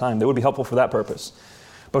at that time? They would be helpful for that purpose.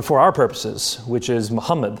 But for our purposes, which is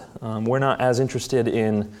Muhammad, we're not as interested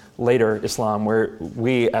in later Islam, where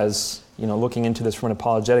we, as looking into this from an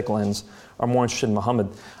apologetic lens, are more interested in Muhammad.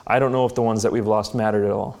 I don't know if the ones that we've lost mattered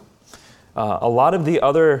at all. A lot of the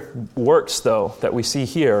other works, though, that we see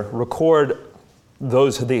here record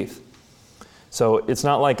those hadith. So it's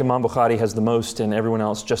not like Imam Bukhari has the most and everyone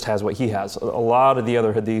else just has what he has. A lot of the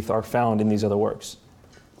other hadith are found in these other works.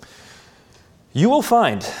 You will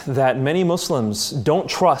find that many Muslims don't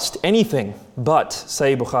trust anything but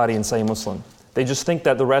Sahih Bukhari and Sahih Muslim. They just think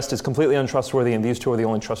that the rest is completely untrustworthy and these two are the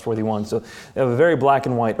only trustworthy ones. So they have a very black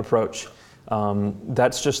and white approach.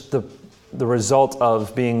 That's just the result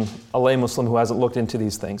of being a lay Muslim who hasn't looked into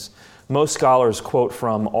these things. Most scholars quote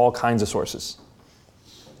from all kinds of sources.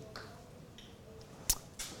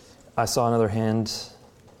 I saw another hand.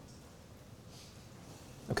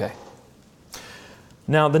 Okay.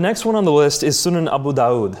 Now, the next one on the list is Sunan Abu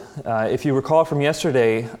Dawud. If you recall from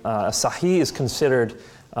yesterday, Sahih is considered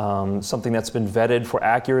something that's been vetted for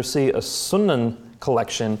accuracy. A Sunan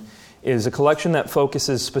collection is a collection that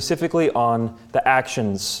focuses specifically on the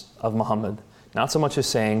actions of Muhammad. Not so much his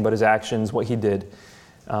saying, but his actions, what he did.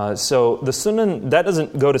 So the Sunan, that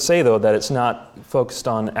doesn't go to say, though, that it's not focused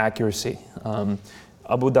on accuracy.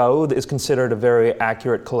 Abu Dawud is considered a very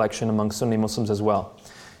accurate collection among Sunni Muslims as well.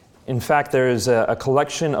 In fact, there is a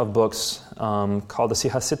collection of books called the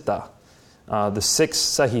Sihah Sitta, the 6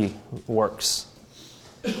 Sahih works.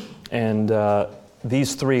 And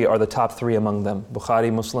these 3 are the top 3 among them,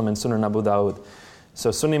 Bukhari, Muslim, and Sunan Abu Dawud.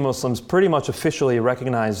 So Sunni Muslims pretty much officially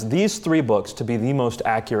recognize these 3 books to be the most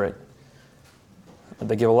accurate.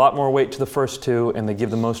 They give a lot more weight to the first 2, and they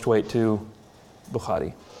give the most weight to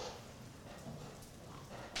Bukhari.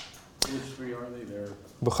 Which 3 are they there?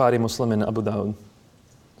 Bukhari, Muslim, and Abu Dawud.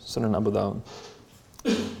 Sunan Abu Dawud.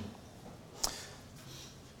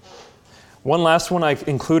 One last one I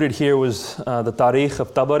included here was the Tarikh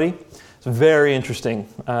of Tabari. It's very interesting.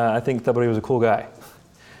 I think Tabari was a cool guy.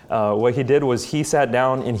 What he did was he sat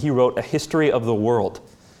down and he wrote a history of the world.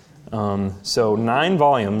 So 9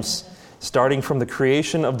 volumes, starting from the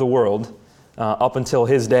creation of the world up until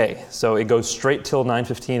his day. So it goes straight till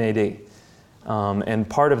 915 AD. And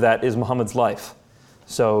part of that is Muhammad's life.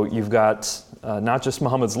 So you've got not just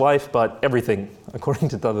Muhammad's life, but everything, according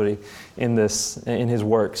to Tabari, in his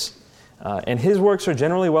works. And his works are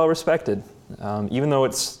generally well respected, even though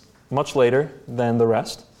it's much later than the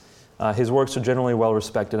rest. His works are generally well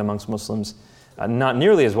respected amongst Muslims. Not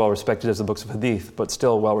nearly as well respected as the books of Hadith, but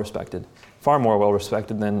still well respected. Far more well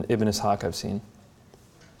respected than Ibn Ishaq I've seen.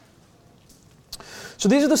 So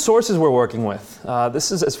these are the sources we're working with.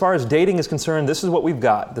 This is, as far as dating is concerned, this is what we've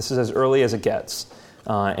got. This is as early as it gets,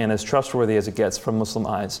 and as trustworthy as it gets from Muslim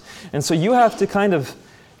eyes. And so you have to kind of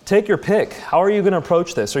take your pick. How are you going to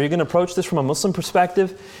approach this? Are you going to approach this from a Muslim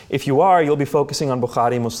perspective? If you are, you'll be focusing on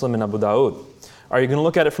Bukhari, Muslim, and Abu Dawud. Are you going to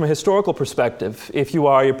look at it from a historical perspective? If you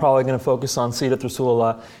are, you're probably going to focus on Sirat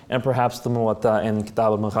Rasulullah and perhaps the Muwatta and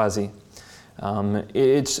Kitab al-Maghazi.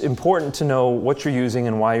 It's important to know what you're using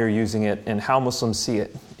and why you're using it and how Muslims see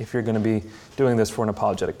it if you're going to be doing this for an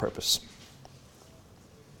apologetic purpose.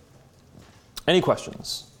 Any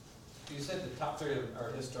questions? You said the top three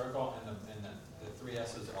are historical and the three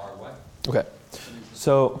S's are what? Okay.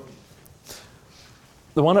 So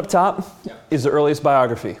the one up top is the earliest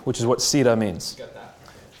biography, which is what Sira means. Got that.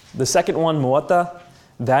 The second one, Muwatta,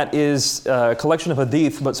 that is a collection of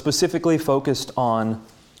hadith, but specifically focused on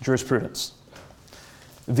jurisprudence.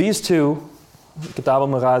 These two, Kitab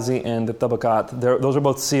al-Maghazi and the Tabaqat, those are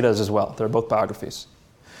both siras as well. They're both biographies.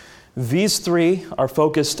 These three are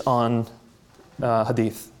focused on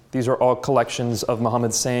hadith. These are all collections of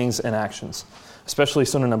Muhammad's sayings and actions, especially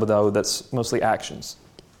Sunan Abu Dawud, that's mostly actions.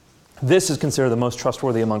 This is considered the most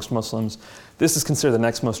trustworthy amongst Muslims. This is considered the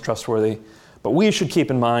next most trustworthy. But we should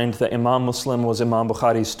keep in mind that Imam Muslim was Imam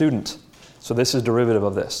Bukhari's student. So this is derivative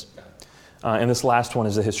of this. And this last one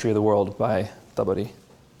is The History of the World by Tabari.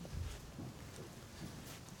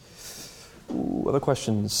 Ooh, other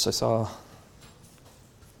questions I saw?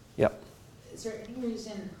 Yep. Is there any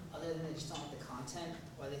reason, other than they just don't like the content,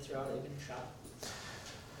 why they throw out Ibn Ishaq?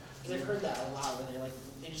 Because I've heard that a lot, where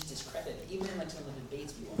they just discredit it, even in like some of the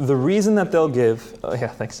debates people. The reason that they'll give,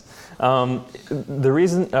 thanks.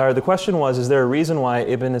 The question was, is there a reason why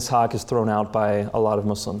Ibn Ishaq is thrown out by a lot of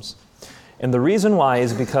Muslims? And the reason why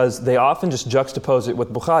is because they often just juxtapose it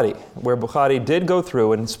with Bukhari, where Bukhari did go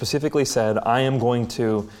through and specifically said, I am going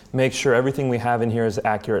to make sure everything we have in here is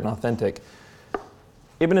accurate and authentic.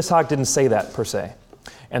 Ibn Ishaq didn't say that per se.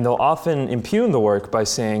 And they'll often impugn the work by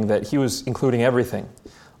saying that he was including everything.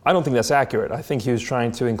 I don't think that's accurate. I think he was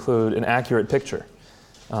trying to include an accurate picture.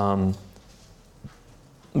 But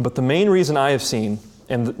the main reason I have seen,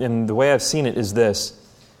 and the way I've seen it is this.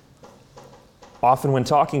 Often when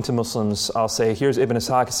talking to Muslims, I'll say, here's Ibn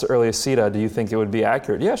Ishaq, it's the earliest Sira, do you think it would be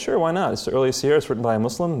accurate? Yeah, sure, why not? It's the earliest Sira, it's written by a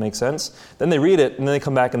Muslim, makes sense. Then they read it, and then they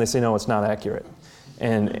come back and they say, no, it's not accurate.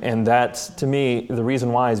 And that, to me, the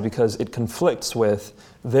reason why is because it conflicts with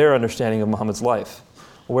their understanding of Muhammad's life.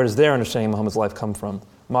 Where does their understanding of Muhammad's life come from?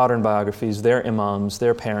 Modern biographies, their imams,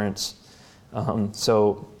 their parents.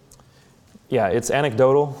 So, it's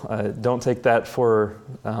anecdotal. Don't take that for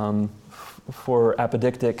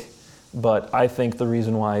apodictic. But I think the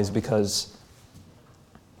reason why is because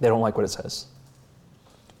they don't like what it says.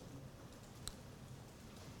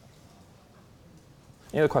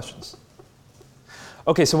 Any other questions?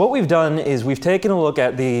 Okay, so what we've done is we've taken a look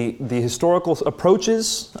at the historical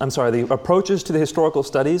approaches, the approaches to the historical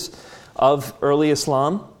studies of early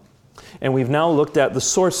Islam. And we've now looked at the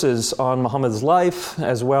sources on Muhammad's life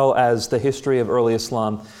as well as the history of early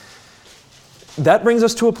Islam. That brings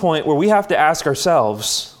us to a point where we have to ask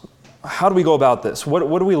ourselves, how do we go about this? What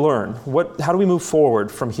do we learn? How do we move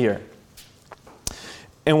forward from here?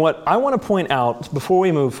 And what I want to point out before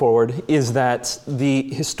we move forward is that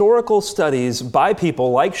the historical studies by people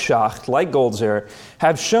like Schacht, like Goldziher,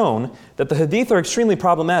 have shown that the hadith are extremely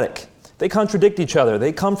problematic. They contradict each other.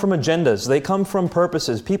 They come from agendas. They come from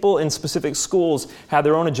purposes. People in specific schools have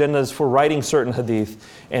their own agendas for writing certain hadith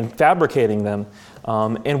and fabricating them.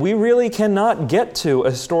 And we really cannot get to a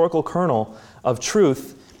historical kernel of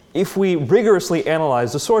truth if we rigorously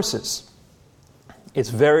analyze the sources. It's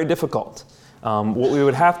very difficult. What we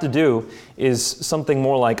would have to do is something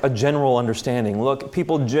more like a general understanding. Look,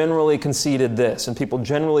 people generally conceded this, and people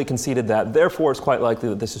generally conceded that. Therefore, it's quite likely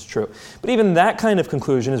that this is true. But even that kind of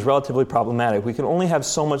conclusion is relatively problematic. We can only have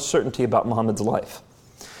so much certainty about Muhammad's life.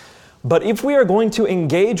 But if we are going to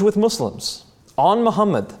engage with Muslims on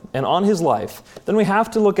Muhammad and on his life, then we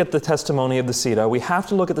have to look at the testimony of the Sira. We have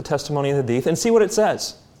to look at the testimony of the Hadith and see what it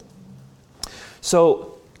says.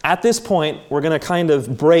 So at this point, we're going to kind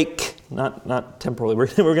of break, not temporally, we're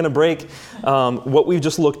going to break what we've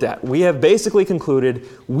just looked at. We have basically concluded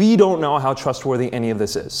we don't know how trustworthy any of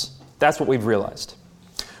this is. That's what we've realized.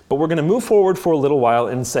 But we're going to move forward for a little while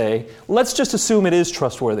and say, let's just assume it is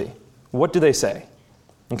trustworthy. What do they say?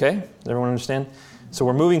 Okay? Does everyone understand? So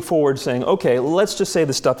we're moving forward saying, okay, let's just say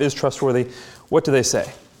this stuff is trustworthy. What do they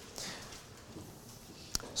say?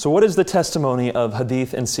 So what is the testimony of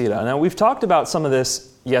Hadith and Sira? Now, we've talked about some of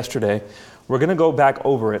this yesterday. We're going to go back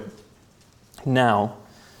over it now.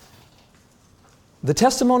 The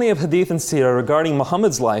testimony of Hadith and Sirah regarding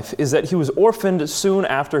Muhammad's life is that he was orphaned soon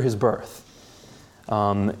after his birth.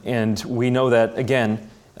 And we know that, again,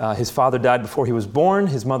 his father died before he was born,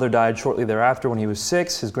 his mother died shortly thereafter when he was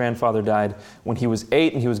 6, his grandfather died when he was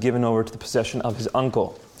 8, and he was given over to the possession of his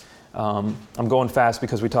uncle. I'm going fast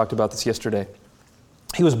because we talked about this yesterday.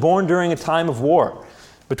 He was born during a time of war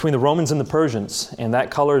between the Romans and the Persians, and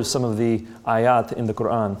that colors some of the ayat in the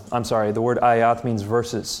Quran. I'm sorry, the word ayat means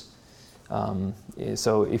verses.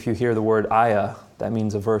 So if you hear the word ayah, that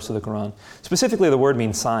means a verse of the Quran. Specifically, the word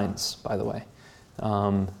means signs, by the way.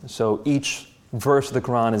 So each verse of the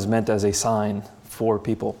Quran is meant as a sign for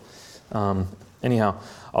people. Anyhow,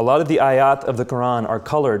 a lot of the ayat of the Quran are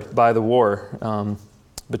colored by the war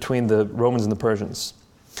between the Romans and the Persians.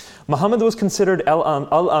 Muhammad was considered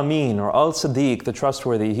al-Amin or al-Sadiq, the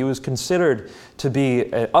trustworthy. He was considered to be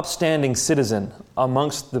an upstanding citizen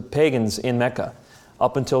amongst the pagans in Mecca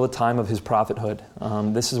up until the time of his prophethood.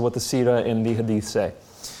 This is what the Sirah and the Hadith say.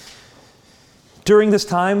 During this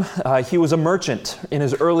time, he was a merchant in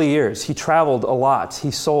his early years. He traveled a lot. He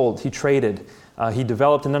sold. He traded. He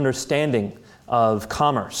developed an understanding of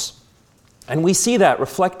commerce. And we see that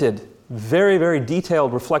reflected, very, very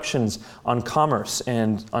detailed reflections on commerce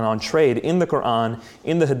and on trade in the Quran,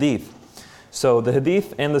 in the Hadith. So the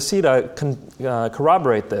Hadith and the Sirah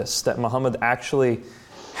corroborate this, that Muhammad actually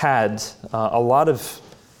had a lot of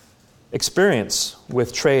experience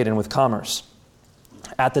with trade and with commerce.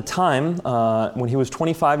 At the time, when he was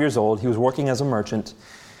 25 years old, he was working as a merchant.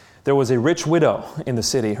 There was a rich widow in the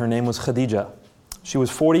city. Her name was Khadija. She was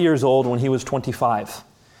 40 years old when he was 25.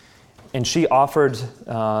 And she offered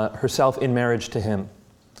herself in marriage to him.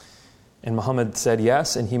 And Muhammad said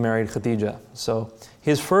yes, and he married Khadija. So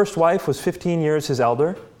his first wife was 15 years his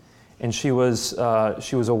elder, and she was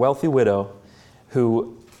a wealthy widow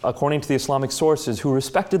who, according to the Islamic sources, who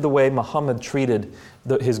respected the way Muhammad treated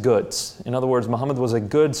his goods. In other words, Muhammad was a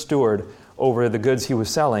good steward over the goods he was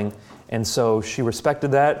selling, and so she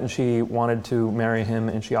respected that, and she wanted to marry him,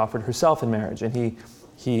 and she offered herself in marriage, and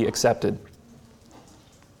he accepted.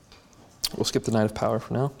 We'll skip the Night of Power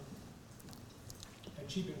for now. Had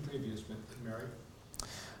she been previously married?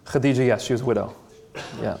 Khadija, yes, she was a widow.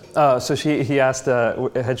 Yeah. So he asked,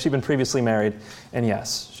 had she been previously married? And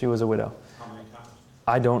yes, she was a widow. How many times?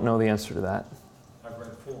 I don't know the answer to that. I've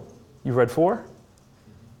read 4. You've read 4?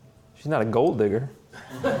 She's not a gold digger.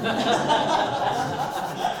 How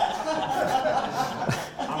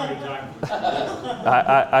many times?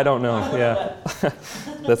 I don't know. Yeah,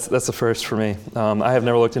 that's a first for me. I have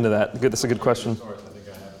never looked into that. Good, that's a good question.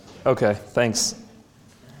 Okay, thanks.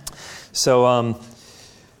 So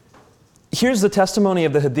here's the testimony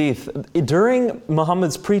of the Hadith. During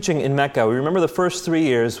Muhammad's preaching in Mecca, we remember the first 3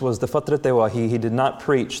 years was the Fatrat Wahi. He did not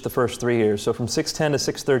preach the first 3 years. So from 610 to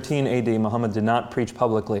 613 AD, Muhammad did not preach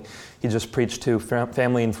publicly. He just preached to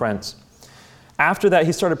family and friends. After that,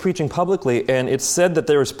 he started preaching publicly, and it's said that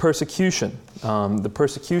there was persecution, the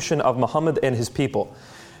persecution of Muhammad and his people.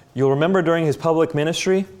 You'll remember during his public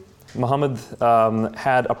ministry, Muhammad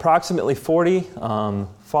had approximately 40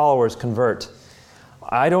 followers convert.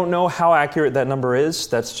 I don't know how accurate that number is.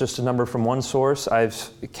 That's just a number from one source. I've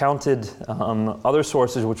counted other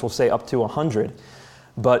sources which will say up to 100.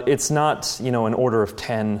 But it's not, an order of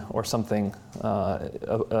 10 or something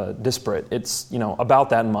disparate. It's, about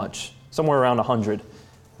that much. Somewhere around 100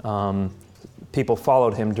 people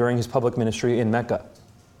followed him during his public ministry in Mecca.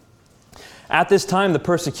 At this time, the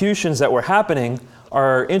persecutions that were happening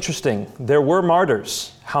are interesting. There were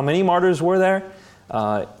martyrs. How many martyrs were there?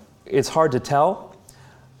 It's hard to tell.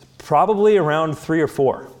 Probably around 3 or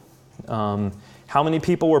 4. How many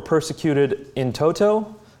people were persecuted in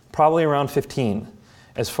toto? Probably around 15,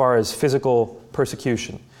 as far as physical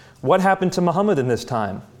persecution. What happened to Muhammad in this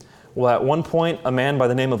time? Well, at one point, a man by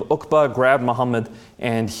the name of Uqba grabbed Muhammad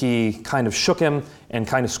and he kind of shook him and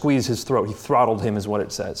kind of squeezed his throat. He throttled him, is what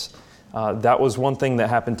it says. That was one thing that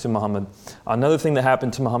happened to Muhammad. Another thing that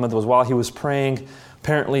happened to Muhammad was while he was praying,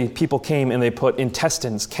 apparently people came and they put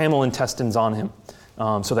camel intestines on him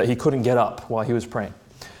so that he couldn't get up while he was praying.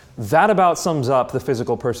 That about sums up the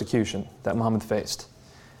physical persecution that Muhammad faced.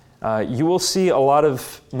 You will see a lot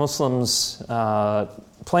of Muslims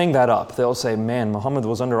playing that up. They'll say, man, Muhammad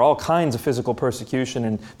was under all kinds of physical persecution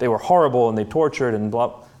and they were horrible and they tortured and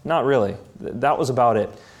blah. Not really. That was about it.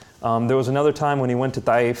 There was another time when he went to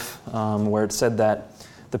Taif where it said that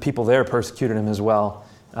the people there persecuted him as well,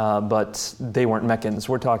 but they weren't Meccans.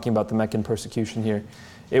 We're talking about the Meccan persecution here.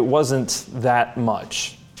 It wasn't that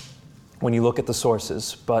much when you look at the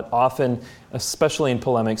sources, but often, especially in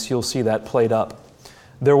polemics, you'll see that played up.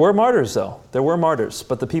 There were martyrs, though. There were martyrs,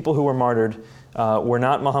 but the people who were martyred were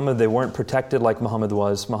not Muhammad. They weren't protected like Muhammad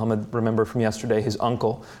was. Muhammad, remember from yesterday, his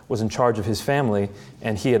uncle was in charge of his family,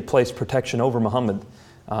 and he had placed protection over Muhammad.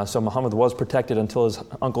 So Muhammad was protected until his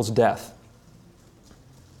uncle's death.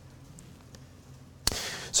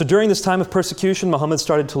 So during this time of persecution, Muhammad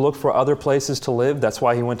started to look for other places to live. That's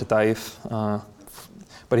why he went to Taif.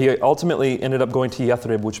 But he ultimately ended up going to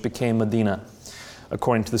Yathrib, which became Medina,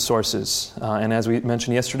 according to the sources. And as we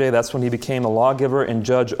mentioned yesterday, that's when he became a lawgiver and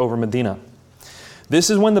judge over Medina. This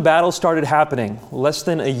is when the battle started happening. Less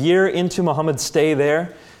than a year into Muhammad's stay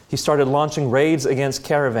there, he started launching raids against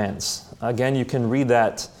caravans. Again, you can read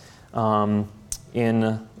that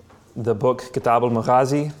in the book Kitab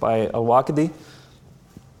al-Maghazi by al-Waqidi.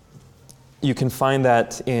 You can find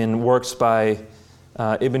that in works by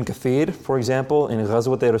Ibn Kathir, for example, in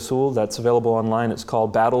Ghazwat-e-Rasul. That's available online. It's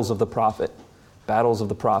called Battles of the Prophet. Battles of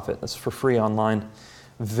the Prophet. That's for free online.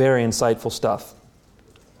 Very insightful stuff.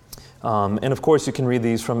 And of course, you can read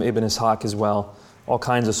these from Ibn Ishaq as well. All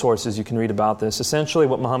kinds of sources you can read about this. Essentially,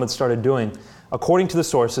 what Muhammad started doing, according to the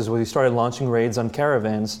sources, was he started launching raids on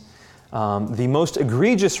caravans. The most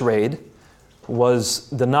egregious raid was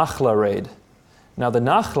the Nakhla raid. Now, the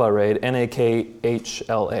Nakhla raid,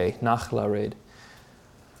 N-A-K-H-L-A, Nakhla raid.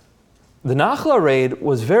 The Nakhla raid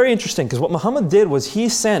was very interesting because what Muhammad did was he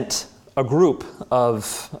sent a group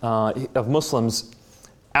of Muslims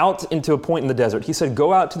out into a point in the desert. He said,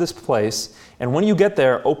 go out to this place, and when you get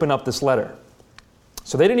there, open up this letter.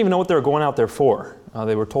 So they didn't even know what they were going out there for.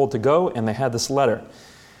 They were told to go, and they had this letter.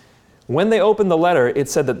 When they opened the letter, it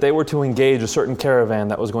said that they were to engage a certain caravan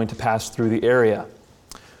that was going to pass through the area.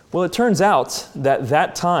 Well, it turns out that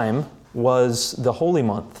that time was the holy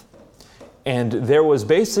month, and there was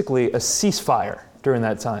basically a ceasefire during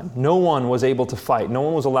that time. No one was able to fight. No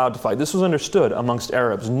one was allowed to fight. This was understood amongst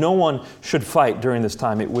Arabs. No one should fight during this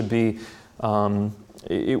time. It would be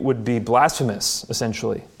blasphemous,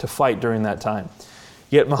 essentially, to fight during that time.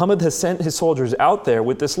 Yet Muhammad has sent his soldiers out there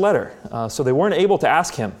with this letter, so they weren't able to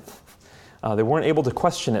ask him. They weren't able to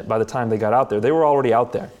question it by the time they got out there. They were already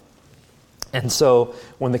out there. And so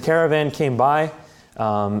when the caravan came by,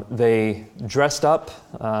 they dressed up,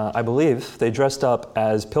 I believe, they dressed up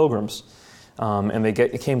as pilgrims. And they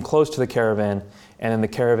came close to the caravan, and then the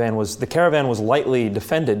caravan was lightly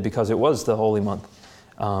defended because it was the holy month.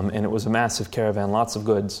 And it was a massive caravan, lots of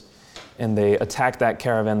goods. And they attacked that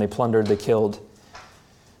caravan, they plundered, they killed,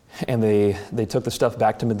 and they took the stuff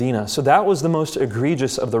back to Medina. So that was the most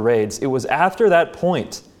egregious of the raids. It was after that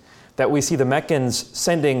point that we see the Meccans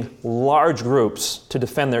sending large groups to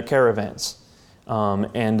defend their caravans.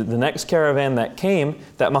 And the next caravan that came,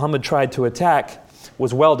 that Muhammad tried to attack,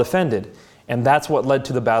 was well defended. And that's what led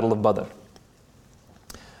to the Battle of Badr.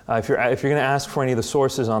 If you're going to ask for any of the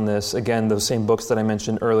sources on this, again, those same books that I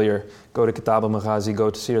mentioned earlier, go to Kitab al-Maghazi, go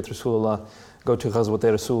to Sirat Rasulullah, go to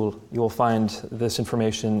Ghazwat-e-Rasul. You will find this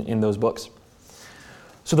information in those books.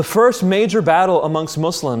 So the first major battle amongst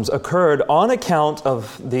Muslims occurred on account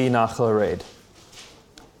of the Nakhla raid.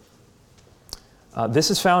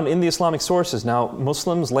 This is found in the Islamic sources. Now,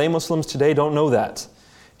 lay Muslims today don't know that.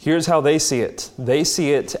 Here's how they see it. They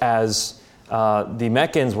see it as the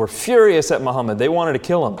Meccans were furious at Muhammad. They wanted to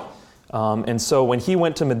kill him. And so when he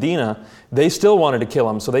went to Medina, they still wanted to kill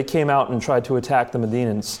him. So they came out and tried to attack the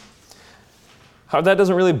Medinans. However, that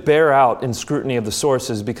doesn't really bear out in scrutiny of the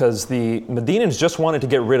sources because the Medinans just wanted to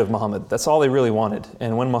get rid of Muhammad. That's all they really wanted.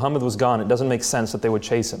 And when Muhammad was gone, it doesn't make sense that they would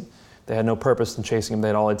chase him. They had no purpose in chasing him. They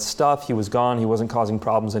had all his stuff. He was gone. He wasn't causing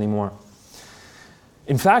problems anymore.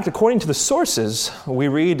 In fact, according to the sources, we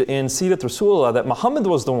read in Sirat Rasulullah that Muhammad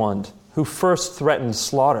was the one who first threatened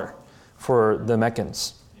slaughter for the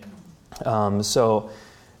Meccans. So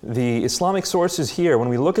the Islamic sources here, when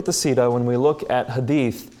we look at the Sira, when we look at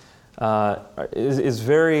Hadith, is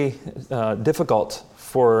very difficult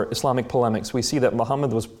for Islamic polemics. We see that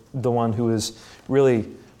Muhammad was the one who is really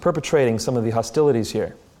perpetrating some of the hostilities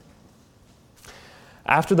here.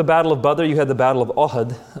 After the Battle of Badr, you had the Battle of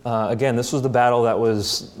Uhud. Again, this was the battle that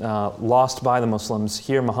was lost by the Muslims.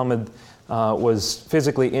 Here, Muhammad was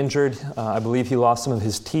physically injured. I believe he lost some of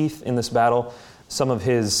his teeth in this battle. Some of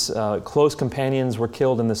his close companions were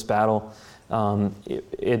killed in this battle.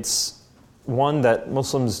 It's one that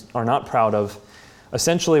Muslims are not proud of.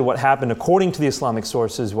 Essentially, what happened, according to the Islamic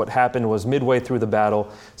sources, what happened was midway through the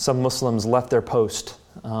battle, some Muslims left their post.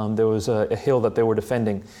 There was a hill that they were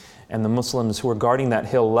defending, and the Muslims who were guarding that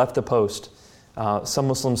hill left the post. Some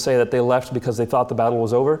Muslims say that they left because they thought the battle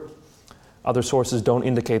was over. Other sources don't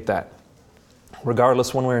indicate that.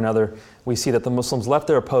 Regardless, one way or another, we see that the Muslims left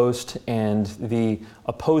their post, and the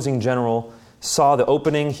opposing general saw the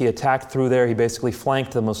opening. He attacked through there. He basically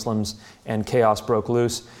flanked the Muslims, and chaos broke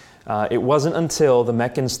loose. It wasn't until the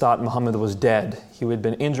Meccans thought Muhammad was dead. He had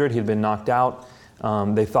been injured, he had been knocked out.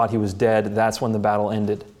 They thought he was dead. That's when the battle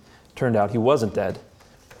ended. Turned out he wasn't dead.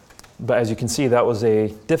 But as you can see, that was a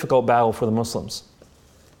difficult battle for the Muslims.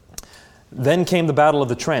 Then came the Battle of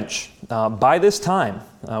the Trench. By this time,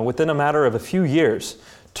 within a matter of a few years,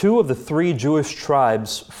 2 of the 3 Jewish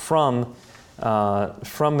tribes from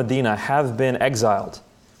Medina have been exiled.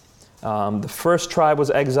 The first tribe was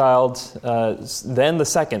exiled, then the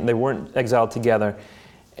second. They weren't exiled together.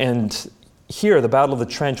 And here, the Battle of the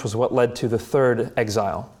Trench was what led to the third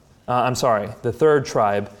exile. The third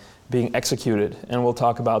tribe being executed, and we'll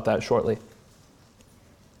talk about that shortly.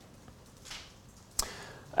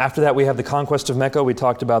 After that, we have the conquest of Mecca. We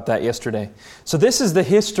talked about that yesterday. So this is the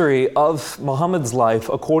history of Muhammad's life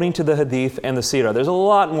according to the Hadith and the Seerah. There's a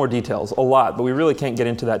lot more details, but we really can't get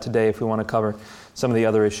into that today if we want to cover some of the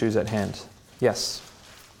other issues at hand. Yes?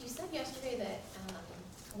 You said yesterday that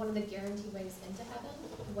one of the guaranteed ways into heaven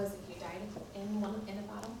was if you died in a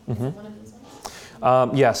battle. Is it one of these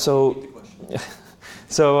ones?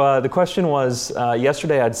 So the question was,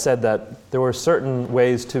 yesterday I'd said that there were certain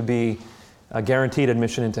ways to be guaranteed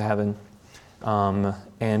admission into heaven.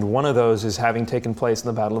 And one of those is having taken place in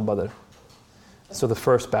the Battle of Badr. So the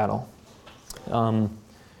first battle.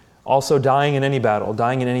 Also dying in any battle,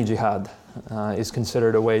 dying in any jihad, is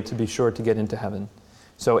considered a way to be sure to get into heaven.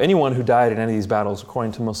 So anyone who died in any of these battles,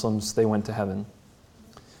 according to Muslims, they went to heaven.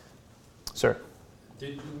 Sir?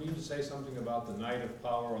 Did you mean to say something about the night of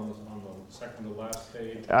power on the second to last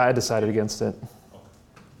page? I decided against it. Okay.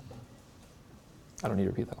 I don't need to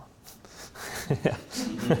repeat that one.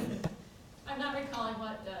 I'm not recalling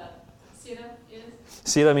what Sira is.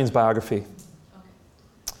 Sira means biography.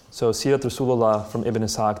 Okay. So Sirat Rasulullah from Ibn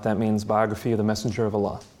Ishaq, that means biography of the Messenger of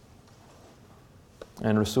Allah.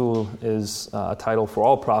 And Rasul is a title for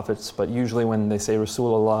all prophets, but usually when they say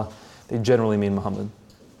Rasulullah, they generally mean Muhammad.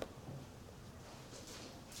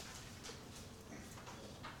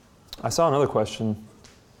 I saw another question.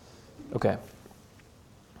 Okay.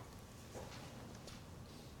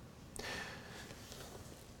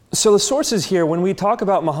 So the sources here, when we talk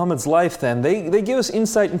about Muhammad's life then, they give us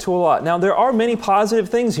insight into a lot. Now there are many positive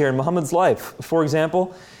things here in Muhammad's life. For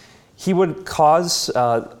example, he would cause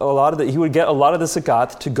he would get a lot of the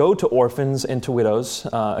zakat to go to orphans and to widows.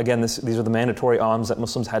 Again, these are the mandatory alms that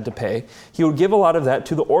Muslims had to pay. He would give a lot of that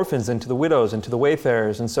to the orphans and to the widows and to the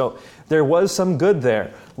wayfarers. And so there was some good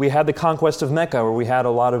there. We had the conquest of Mecca where we had a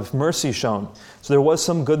lot of mercy shown. So there was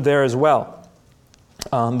some good there as well.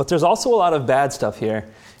 But there's also a lot of bad stuff here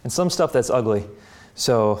and some stuff that's ugly.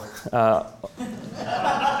 So we're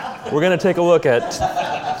going to take a look at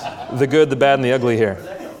the good, the bad, and the ugly here.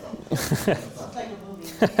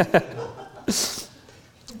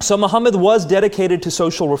 So Muhammad was dedicated to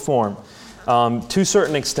social reform to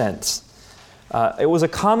certain extents. It was a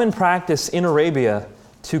common practice in Arabia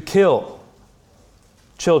to kill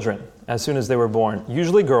children as soon as they were born,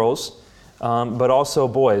 usually girls, but also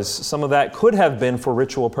boys. Some of that could have been for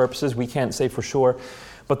ritual purposes, we can't say for sure,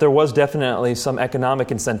 but there was definitely some economic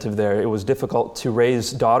incentive there. It was difficult to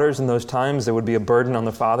raise daughters in those times. There would be a burden on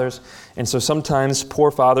the fathers. And so sometimes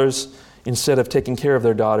poor fathers, instead of taking care of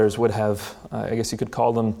their daughters, would have, I guess you could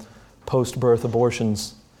call them post-birth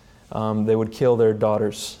abortions. They would kill their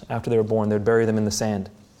daughters after they were born. They'd bury them in the sand.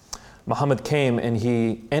 Muhammad came and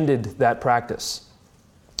he ended that practice.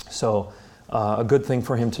 So a good thing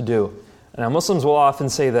for him to do. Now Muslims will often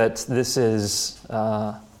say that this is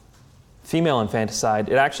female infanticide.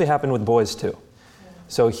 It actually happened with boys too.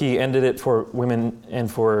 So he ended it for women and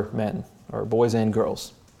for men, or boys and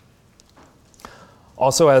girls.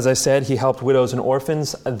 Also, as I said, he helped widows and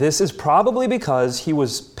orphans. This is probably because he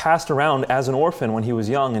was passed around as an orphan when he was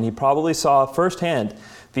young, and he probably saw firsthand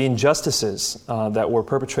the injustices that were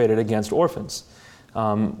perpetrated against orphans.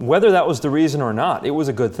 Whether that was the reason or not, it was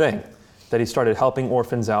a good thing that he started helping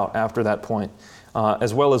orphans out after that point.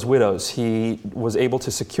 As well as widows. He was able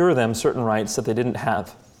to secure them certain rights that they didn't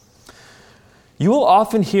have. You will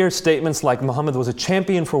often hear statements like Muhammad was a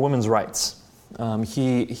champion for women's rights.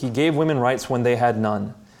 He gave women rights when they had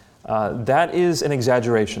none. That is an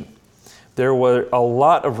exaggeration. There were a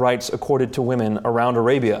lot of rights accorded to women around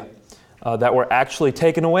Arabia that were actually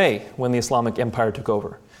taken away when the Islamic Empire took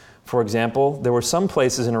over. For example, there were some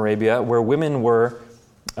places in Arabia where women were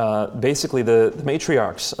basically the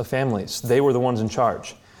matriarchs of families. They were the ones in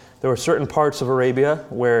charge. There were certain parts of Arabia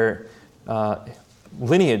where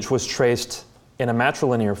lineage was traced in a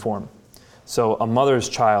matrilinear form. So a mother's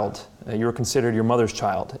child, you were considered your mother's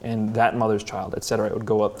child, and that mother's child, etc. It would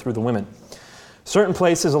go up through the women. Certain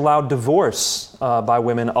places allowed divorce by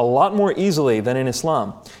women a lot more easily than in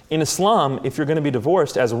Islam. In Islam, if you're going to be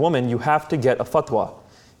divorced as a woman, you have to get a fatwa.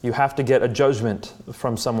 You have to get a judgment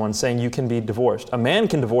from someone saying you can be divorced. A man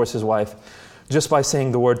can divorce his wife just by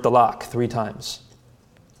saying the word talaq 3 times,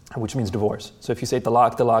 which means divorce. So if you say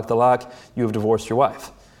talaq, talaq, talaq, you have divorced your wife.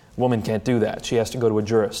 A woman can't do that. She has to go to a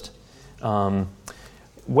jurist.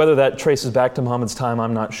 Whether that traces back to Muhammad's time,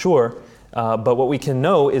 I'm not sure. But what we can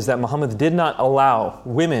know is that Muhammad did not allow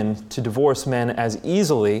women to divorce men as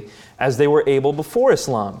easily as they were able before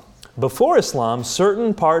Islam. Before Islam,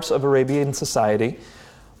 certain parts of Arabian society,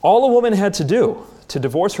 all a woman had to do to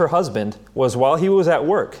divorce her husband was while he was at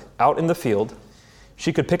work, out in the field,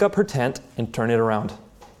 she could pick up her tent and turn it around.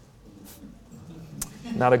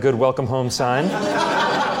 Not a good welcome home sign.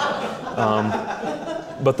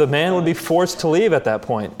 But the man would be forced to leave at that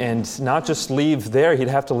point, and not just leave there, he'd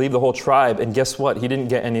have to leave the whole tribe, and guess what? He didn't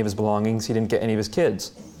get any of his belongings, he didn't get any of his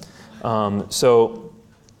kids. Can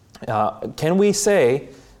we say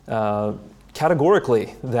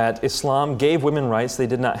categorically that Islam gave women rights they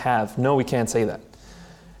did not have? No, we can't say that.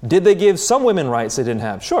 Did they give some women rights they didn't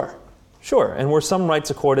have? Sure. And were some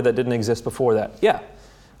rights accorded that didn't exist before that? Yeah.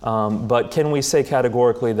 But can we say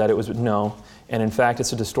categorically that it was no? And in fact,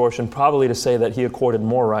 it's a distortion probably to say that he accorded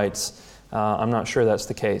more rights. I'm not sure that's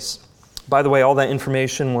the case. By the way, all that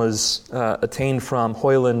information was attained from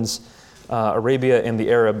Hoyland's Arabia and the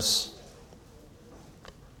Arabs.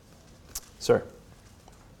 Sir?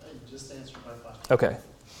 Just answer my question. Okay.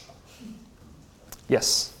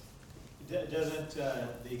 Yes? Doesn't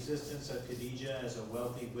the existence of Khadijah as a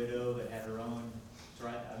wealthy widow that had her own,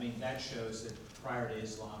 that shows that prior to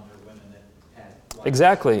Islam there were women that had life.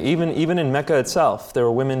 Exactly. Even in Mecca itself, there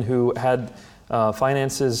were women who had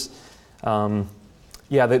finances.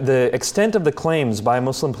 The extent of the claims by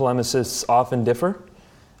Muslim polemicists often differ.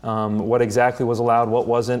 What exactly was allowed, what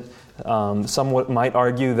wasn't. Some might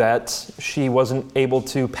argue that she wasn't able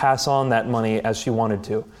to pass on that money as she wanted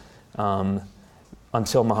to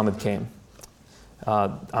until Muhammad came.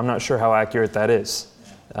 I'm not sure how accurate that is.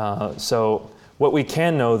 So what we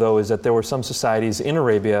can know, though, is that there were some societies in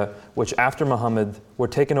Arabia which, after Muhammad, were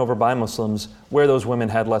taken over by Muslims where those women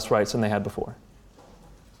had less rights than they had before.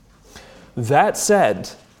 That said,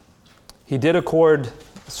 he did accord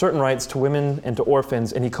certain rights to women and to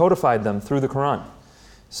orphans, and he codified them through the Quran.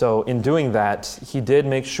 So in doing that, he did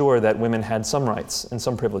make sure that women had some rights and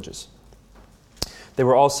some privileges. They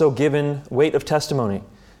were also given weight of testimony.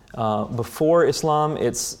 Before Islam,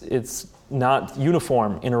 it's not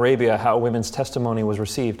uniform in Arabia how women's testimony was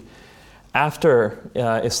received. After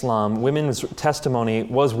Islam, women's testimony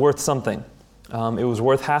was worth something. It was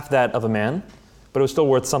worth half that of a man, but it was still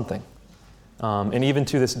worth something. And even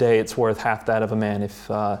to this day, it's worth half that of a man. If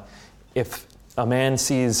a man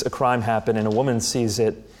sees a crime happen and a woman sees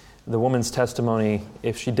it, the woman's testimony,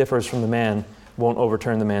 if she differs from the man, won't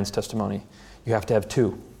overturn the man's testimony. You have to have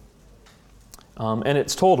 2. And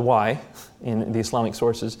it's told why in the Islamic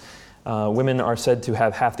sources. Women are said to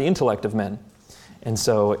have half the intellect of men. And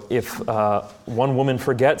so if one woman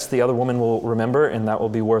forgets, the other woman will remember, and that will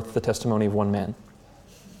be worth the testimony of one man.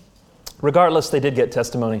 Regardless, they did get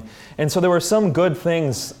testimony. And so there were some good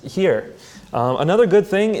things here. Another good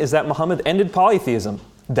thing is that Muhammad ended polytheism.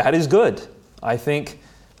 That is good. I think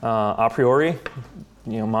a priori,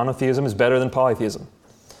 monotheism is better than polytheism.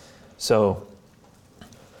 So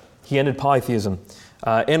he ended polytheism.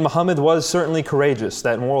 And Muhammad was certainly courageous.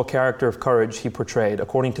 That moral character of courage he portrayed.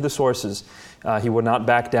 According to the sources, he would not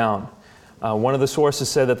back down. One of the sources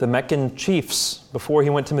said that the Meccan chiefs, before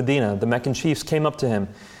he went to Medina, the Meccan chiefs came up to him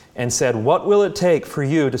and said, "What will it take for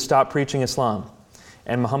you to stop preaching Islam?"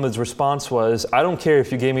 And Muhammad's response was, "I don't care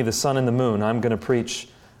if you gave me the sun and the moon, I'm going to preach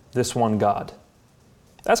this one God."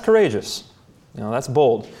 That's courageous. That's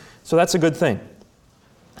bold. So that's a good thing.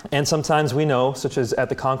 And sometimes we know, such as at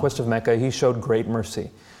the conquest of Mecca, he showed great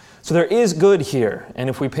mercy. So there is good here. And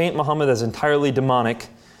if we paint Muhammad as entirely demonic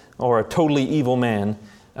or a totally evil man,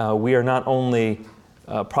 we are not only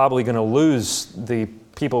probably going to lose the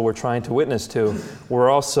people we're trying to witness to, we're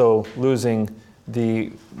also losing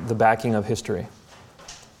the backing of history,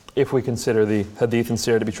 if we consider the Hadith and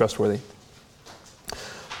Sirah to be trustworthy.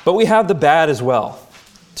 But we have the bad as well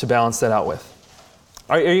to balance that out with.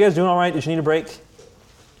 Are you guys doing all right? Did you need a break?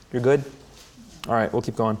 You're good? All right, we'll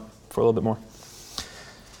keep going for a little bit more.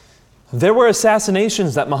 There were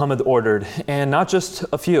assassinations that Muhammad ordered, and not just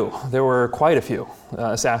a few. There were quite a few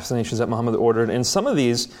assassinations that Muhammad ordered, and some of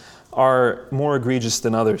these are more egregious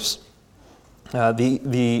than others.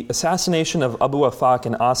 The assassination of Abu Afaq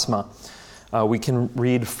and Asma, we can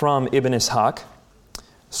read from Ibn Ishaq.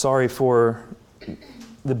 Sorry for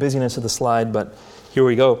the busyness of the slide, but here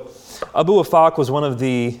we go. Abu Afaq was one of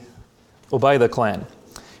the Ubaydah clan.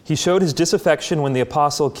 He showed his disaffection when the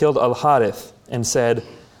apostle killed Al-Harith and said,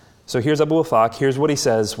 so here's Abu Afaq, here's what he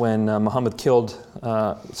says when Muhammad killed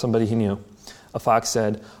somebody he knew. Afaq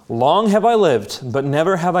said, "Long have I lived, but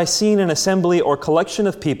never have I seen an assembly or collection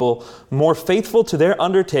of people more faithful to their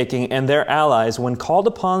undertaking and their allies when called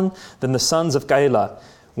upon than the sons of Qaila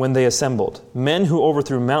when they assembled, men who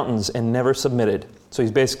overthrew mountains and never submitted." So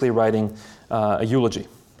he's basically writing a eulogy.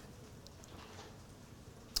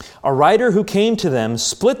 "A rider who came to them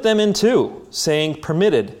split them in two, saying,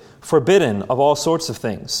 'Permitted, forbidden, of all sorts of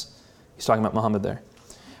things.'" He's talking about Muhammad there.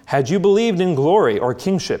 "Had you believed in glory or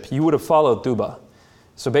kingship, you would have followed Tuba."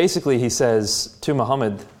 So basically he says to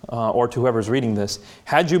Muhammad, or to whoever's reading this,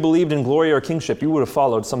 had you believed in glory or kingship, you would have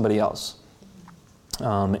followed somebody else.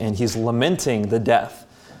 And he's lamenting the death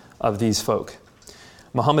of these folk.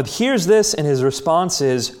 Muhammad hears this, and his response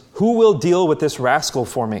is, "Who will deal with this rascal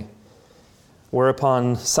for me?"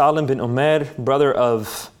 Whereupon Salim bin Umair, brother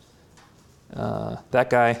of that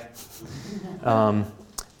guy,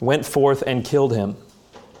 went forth and killed him.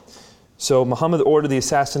 So Muhammad ordered the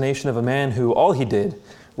assassination of a man who all he did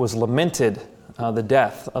was lamented the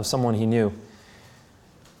death of someone he knew.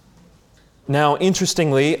 Now,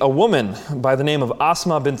 interestingly, a woman by the name of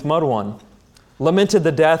Asma bint Marwan lamented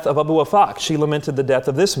the death of Abu Afaq. She lamented the death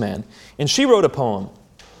of this man. And she wrote a poem.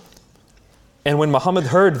 And when Muhammad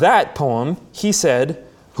heard that poem, he said,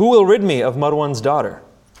 "Who will rid me of Marwan's daughter?"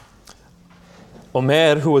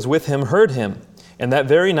 Umair, who was with him, heard him. And that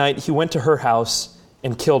very night he went to her house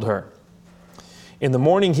and killed her. In the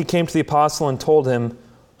morning he came to the apostle and told him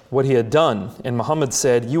what he had done. And Muhammad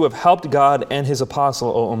said, "You have helped God and his apostle,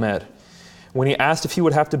 O Umair." When he asked if he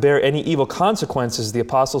would have to bear any evil consequences, the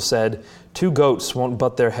apostle said, "2 goats won't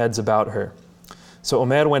butt their heads about her." So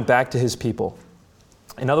Umair went back to his people.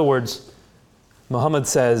 In other words, Muhammad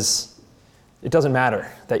says, it doesn't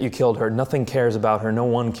matter that you killed her. Nothing cares about her. No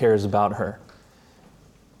one cares about her.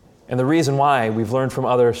 And the reason why, we've learned from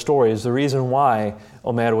other stories, the reason why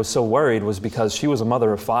Umair was so worried was because she was a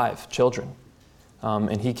mother of 5 children.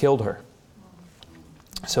 And he killed her.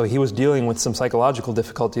 So he was dealing with some psychological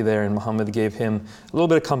difficulty there, and Muhammad gave him a little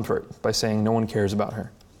bit of comfort by saying no one cares about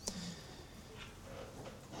her.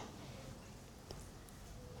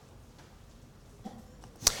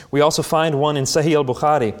 We also find one in Sahih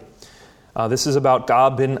al-Bukhari. This is about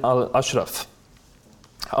Ka'ab bin al-Ashraf.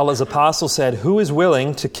 Allah's apostle said, "Who is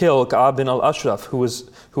willing to kill Ka'ab bin al-Ashraf, who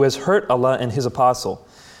has hurt Allah and his apostle?"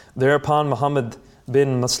 Thereupon Muhammad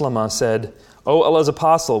bin Maslama said, "O Allah's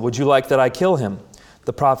apostle, would you like that I kill him?"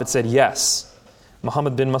 The Prophet said, "Yes."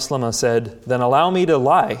 Muhammad bin Maslama said, "Then allow me to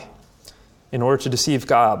lie in order to deceive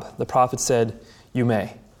Ka'ab." The Prophet said, "You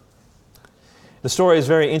may." The story is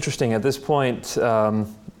very interesting. At this point,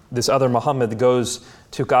 this other Muhammad goes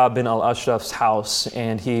to Ka'ab bin al-Ashraf's house,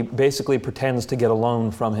 and he basically pretends to get a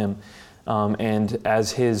loan from him. And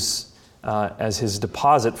as his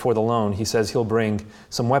deposit for the loan, he says he'll bring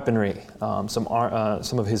some weaponry, some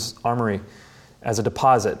of his armory as a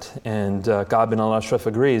deposit. And Ka'ab bin al-Ashraf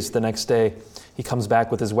agrees. The next day, he comes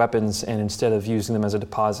back with his weapons, and instead of using them as a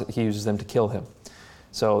deposit, he uses them to kill him.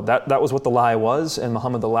 So that was what the lie was, and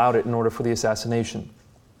Muhammad allowed it in order for the assassination.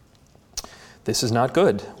 This is not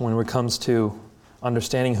good when it comes to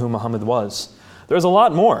understanding who Muhammad was. There's a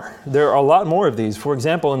lot more. There are a lot more of these. For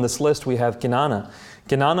example, in this list we have Kinana.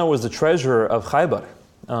 Kinana was the treasurer of Khaybar.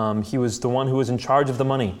 He was the one who was in charge of the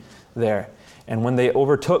money there. And when they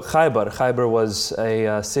overtook Khaybar, Khaybar was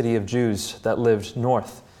a city of Jews that lived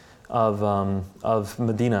north of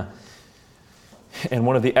Medina. And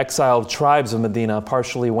one of the exiled tribes of Medina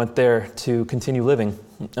partially went there to continue living.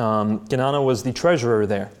 Kinana was the treasurer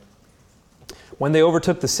there. When they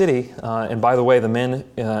overtook the city, and by the way, the men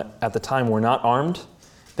at the time were not armed.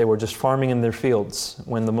 They were just farming in their fields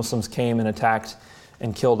when the Muslims came and attacked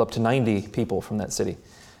and killed up to 90 people from that city.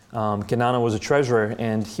 Kinana was a treasurer,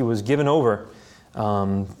 and he was given over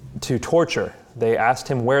to torture. They asked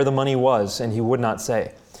him where the money was, and he would not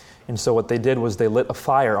say. And so what they did was they lit a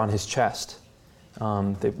fire on his chest.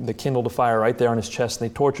 They kindled a fire right there on his chest, and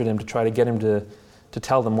they tortured him to try to get him to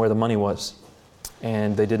tell them where the money was.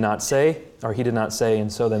 And they did not say, or he did not say,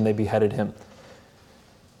 and so then they beheaded him.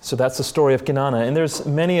 So that's the story of Kinana. And there's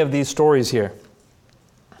many of these stories here.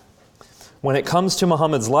 When it comes to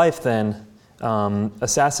Muhammad's life then,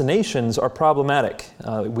 assassinations are problematic.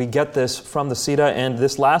 We get this from the Sira, and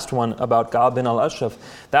this last one about Ka'ab bin al-Ashraf,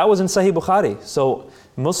 that was in Sahih Bukhari. So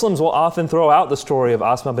Muslims will often throw out the story of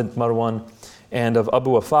Asma bint Marwan and of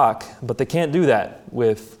Abu Afaq, but they can't do that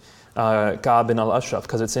with Ka'ab bin al-Ashraf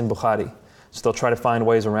because it's in Bukhari. So they'll try to find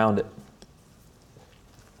ways around it.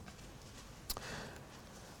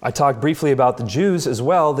 I talked briefly about the Jews as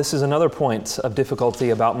well. This is another point of difficulty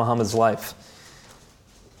about Muhammad's life.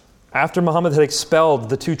 After Muhammad had expelled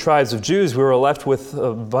the 2 tribes of Jews, we were left with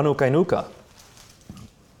Banu Qurayza,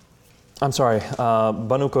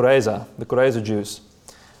 the Qurayza Jews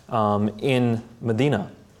in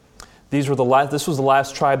Medina. This was the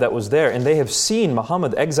last tribe that was there, and they have seen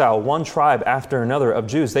Muhammad exile one tribe after another of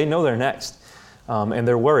Jews. They know they're next. And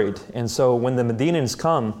they're worried. And so when the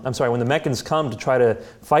Meccans come to try to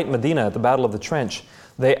fight Medina at the Battle of the Trench,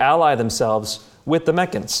 they ally themselves with the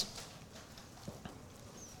Meccans.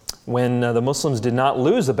 When the Muslims did not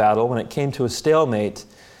lose the battle, when it came to a stalemate,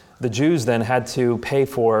 the Jews then had to pay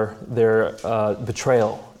for their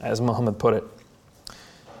betrayal, as Muhammad put it.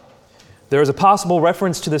 There is a possible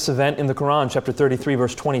reference to this event in the Quran, chapter 33,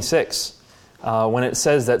 verse 26, when it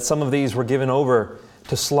says that some of these were given over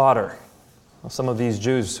to slaughter. Some of these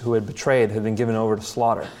Jews who had betrayed had been given over to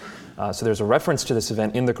slaughter. So there's a reference to this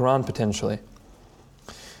event in the Quran, potentially.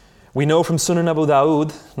 We know from Sunan Abu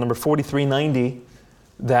Dawud, number 4390,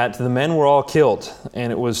 that the men were all killed.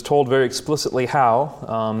 And it was told very explicitly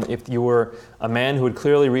how. If you were a man who had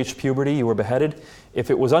clearly reached puberty, you were beheaded.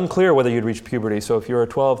 If it was unclear whether you'd reached puberty, so if you're a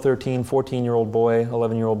 12, 13, 14-year-old boy,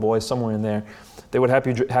 11-year-old boy, somewhere in there, they would have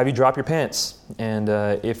you drop your pants. And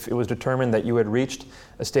if it was determined that you had reached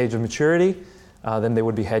a stage of maturity, then they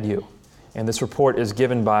would behead you. And this report is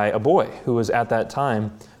given by a boy who was at that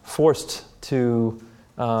time forced to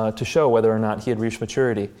show whether or not he had reached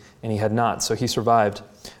maturity, and he had not, so he survived.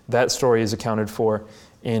 That story is accounted for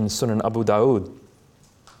in Sunan Abu Dawud.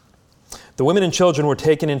 The women and children were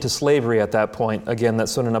taken into slavery at that point. Again,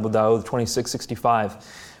 that's Sunan Abu Dawud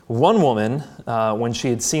 2665. One woman, when she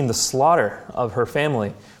had seen the slaughter of her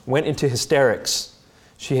family, went into hysterics.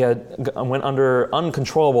 She went under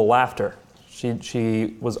uncontrollable laughter.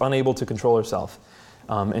 She was unable to control herself.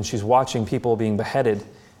 And she's watching people being beheaded,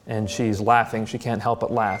 and she's laughing. She can't help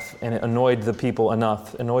but laugh. And it annoyed the people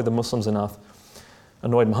enough, annoyed the Muslims enough,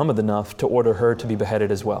 annoyed Muhammad enough to order her to be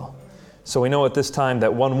beheaded as well. So we know at this time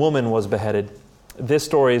that one woman was beheaded. This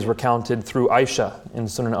story is recounted through Aisha in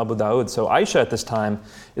Sunan Abu Dawud. So Aisha at this time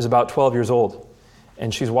is about 12 years old,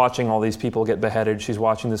 and she's watching all these people get beheaded. She's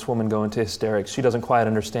watching this woman go into hysterics. She doesn't quite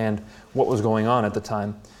understand what was going on at the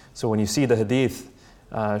time. So when you see the hadith,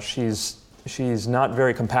 she's not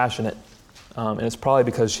very compassionate, and it's probably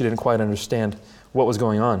because she didn't quite understand what was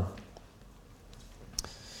going on.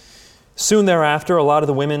 Soon thereafter, a lot of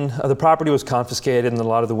the property was confiscated, and a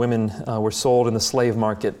lot of the women were sold in the slave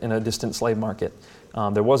market, in a distant slave market.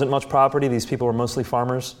 There wasn't much property. These people were mostly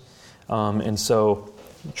farmers, and so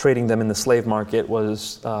trading them in the slave market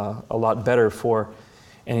was a lot better for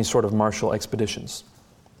any sort of martial expeditions.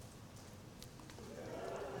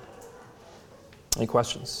 Any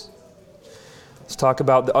questions? Let's talk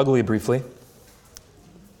about the ugly briefly.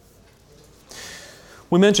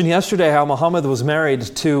 We mentioned yesterday how Muhammad was married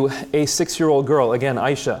to a 6-year-old girl, again,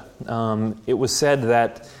 Aisha. It was said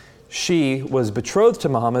that she was betrothed to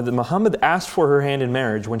Muhammad, that Muhammad asked for her hand in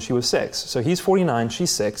marriage when she was 6. So he's 49,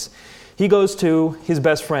 she's 6. He goes to his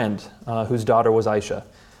best friend, whose daughter was Aisha.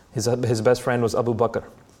 His best friend was Abu Bakr.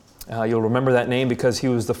 You'll remember that name because he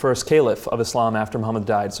was the first caliph of Islam after Muhammad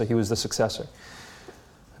died, so he was the successor.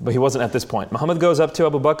 But he wasn't at this point. Muhammad goes up to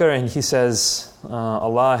Abu Bakr and he says,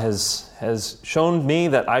 Allah has shown me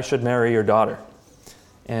that I should marry your daughter.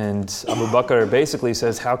 And Abu Bakr basically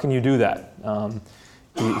says, how can you do that?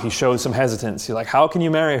 He shows some hesitance. He's like, how can you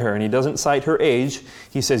marry her? And he doesn't cite her age.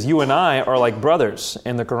 He says, you and I are like brothers.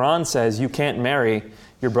 And the Quran says you can't marry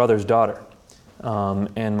your brother's daughter.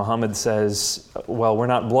 And Muhammad says, well, we're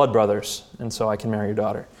not blood brothers, and so I can marry your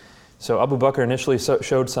daughter. So Abu Bakr initially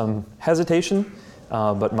showed some hesitation,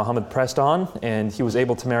 but Muhammad pressed on, and he was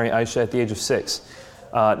able to marry Aisha at the age of 6.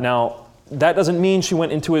 Now, that doesn't mean she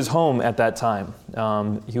went into his home at that time.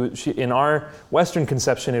 In our Western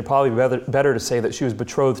conception, it'd probably be better to say that she was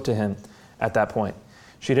betrothed to him at that point.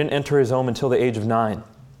 She didn't enter his home until the age of 9.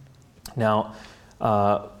 Now,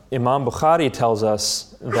 Imam Bukhari tells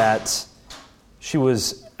us that she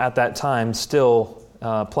was, at that time, still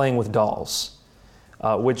playing with dolls,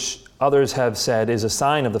 which others have said is a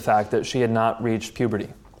sign of the fact that she had not reached puberty.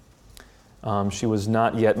 She was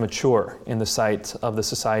not yet mature in the sight of the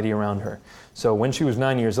society around her. So when she was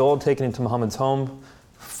 9 years old, taken into Muhammad's home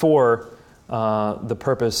for the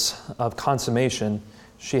purpose of consummation,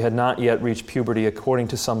 she had not yet reached puberty according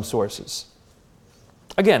to some sources.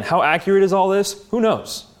 Again, how accurate is all this? Who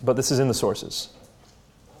knows? But this is in the sources.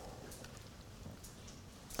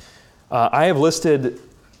 I have listed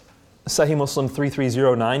Sahih Muslim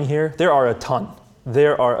 3309 here. There are a ton.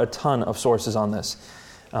 There are a ton of sources on this.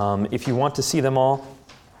 If you want to see them all,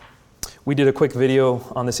 We did a quick video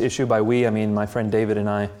on this issue. By we, I mean my friend David and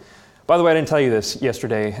I. By the way, I didn't tell you this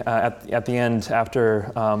yesterday. At the end,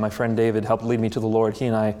 after my friend David helped lead me to the Lord, he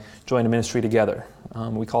and I joined a ministry together.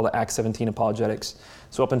 We called it Acts 17 Apologetics.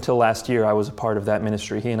 So up until last year, I was a part of that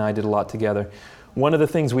ministry. He and I did a lot together. One of the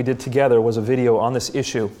things we did together was a video on this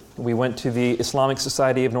issue. We went to the Islamic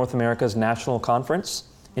Society of North America's National Conference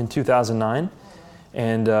in 2009,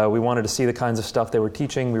 and we wanted to see the kinds of stuff they were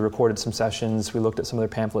teaching. We recorded some sessions. We looked at some of their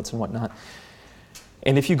pamphlets and whatnot.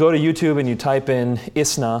 And if you go to YouTube and you type in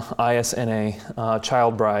ISNA, I-S-N-A,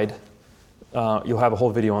 child bride, you'll have a whole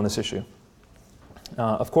video on this issue.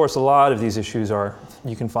 Of course, a lot of these issues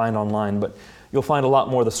you can find online, but you'll find a lot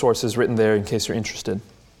more of the sources written there in case you're interested.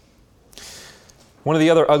 One of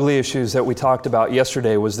the other ugly issues that we talked about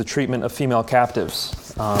yesterday was the treatment of female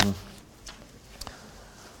captives.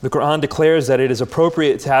 The Quran declares that it is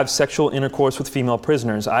appropriate to have sexual intercourse with female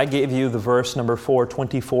prisoners. I gave you the verse number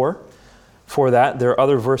 424 for that. There are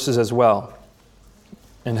other verses as well,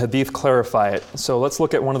 and Hadith clarify it. So let's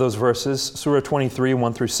look at one of those verses, Surah 23,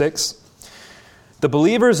 1 through 6. The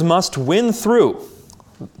believers must win through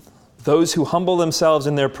those who humble themselves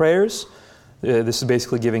in their prayers. This is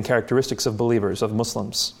basically giving characteristics of believers, of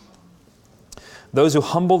Muslims. Those who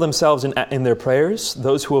humble themselves in their prayers,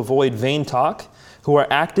 those who avoid vain talk, who are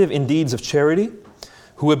active in deeds of charity,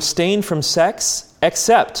 who abstain from sex,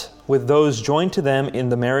 except with those joined to them in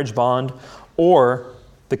the marriage bond, or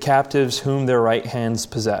the captives whom their right hands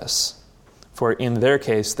possess. For in their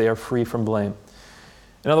case, they are free from blame.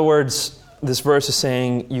 In other words, this verse is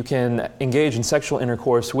saying you can engage in sexual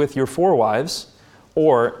intercourse with your 4 wives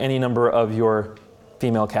or any number of your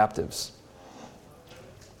female captives.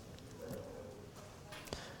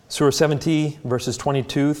 Surah 70, verses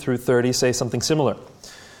 22 through 30 say something similar,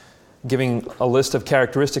 giving a list of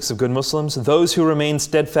characteristics of good Muslims. Those who remain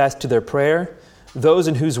steadfast to their prayer, those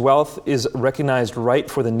in whose wealth is recognized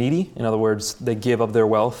right for the needy. In other words, they give of their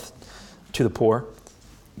wealth to the poor.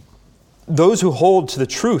 Those who hold to the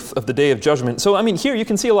truth of the day of judgment. So, here you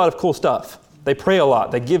can see a lot of cool stuff. They pray a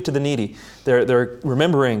lot. They give to the needy. They're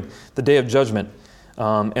remembering the day of judgment.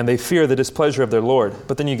 And they fear the displeasure of their Lord.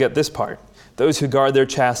 But then you get this part. Those who guard their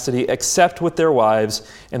chastity, except with their wives,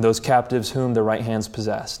 and those captives whom their right hands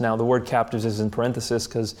possess. Now, the word captives is in parenthesis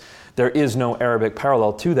because there is no Arabic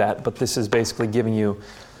parallel to that, but this is basically giving you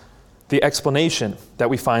the explanation that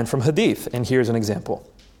we find from Hadith. And here's an example.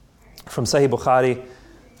 From Sahih Bukhari,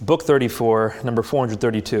 Book 34, number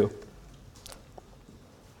 432.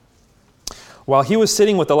 While he was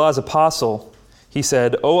sitting with Allah's apostle, he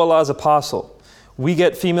said, O Allah's apostle, we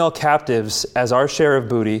get female captives as our share of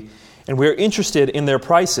booty, and we are interested in their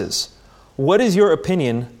prices. What is your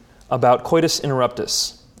opinion about coitus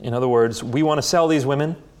interruptus? In other words, we want to sell these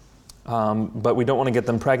women, but we don't want to get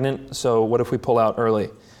them pregnant, so what if we pull out early?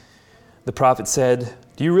 The Prophet said,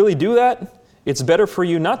 do you really do that? It's better for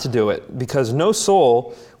you not to do it, because no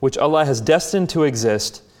soul which Allah has destined to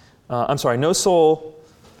exist, no soul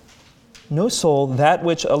that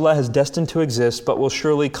which Allah has destined to exist, but will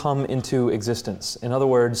surely come into existence. In other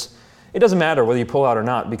words, it doesn't matter whether you pull out or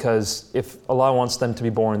not, because if Allah wants them to be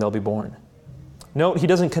born, they'll be born. Note, he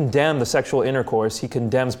doesn't condemn the sexual intercourse, he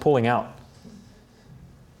condemns pulling out.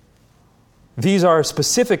 These are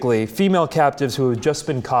specifically female captives who have just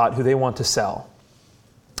been caught, who they want to sell.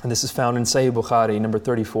 And this is found in Sahih Bukhari, number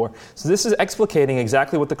 34. So this is explicating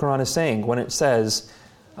exactly what the Quran is saying when it says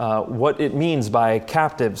what it means by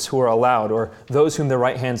captives who are allowed, or those whom their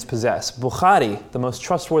right hands possess. Bukhari, the most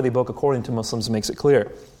trustworthy book according to Muslims, makes it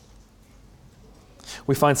clear.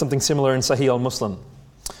 We find something similar in Sahih al-Muslim.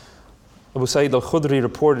 Abu Sa'id al-Khudri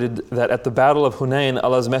reported that at the Battle of Hunayn,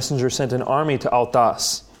 Allah's Messenger sent an army to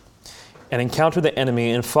Al-Tas and encountered the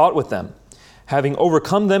enemy and fought with them. Having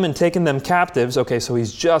overcome them and taken them captives, okay, so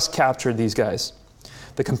he's just captured these guys.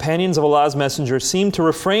 The companions of Allah's Messenger seemed to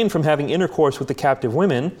refrain from having intercourse with the captive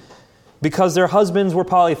women because their husbands were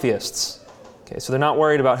polytheists. Okay, so they're not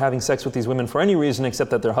worried about having sex with these women for any reason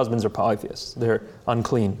except that their husbands are polytheists. They're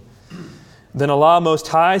unclean. Then Allah Most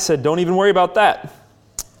High said, don't even worry about that.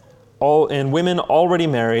 And women already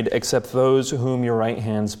married except those whom your right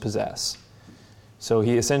hands possess. So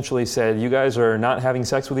he essentially said, you guys are not having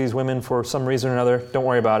sex with these women for some reason or another. Don't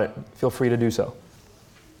worry about it. Feel free to do so.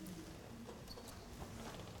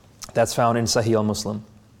 That's found in Sahih al-Muslim.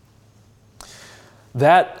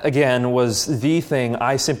 That, again, was the thing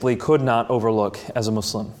I simply could not overlook as a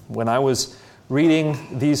Muslim. When I was reading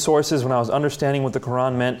these sources, when I was understanding what the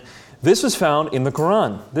Quran meant, this was found in the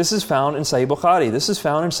Quran. This is found in Sahih Bukhari. This is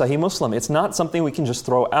found in Sahih Muslim. It's not something we can just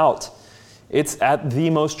throw out. It's at the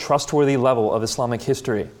most trustworthy level of Islamic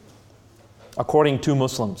history, according to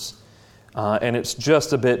Muslims. and it's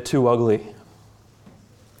just a bit too ugly.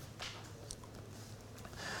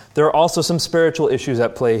 There are also some spiritual issues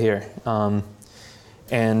at play here. I'll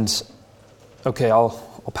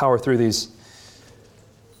power through these.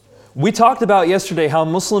 We talked about yesterday how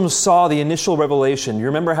Muslims saw the initial revelation. You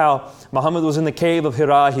remember how Muhammad was in the cave of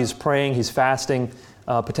Hira, he's praying, he's fasting,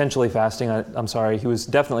 potentially fasting, he was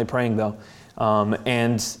definitely praying though.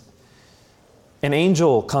 And an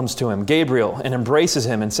angel comes to him, Gabriel, and embraces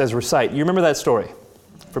him and says, recite. You remember that story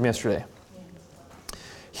from yesterday?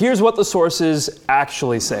 Here's what the sources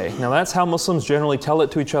actually say. Now that's how Muslims generally tell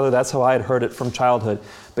it to each other. That's how I had heard it from childhood.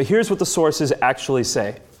 But here's what the sources actually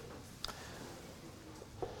say.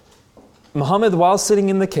 Muhammad, while sitting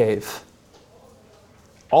in the cave,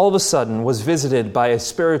 all of a sudden was visited by a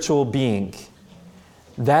spiritual being.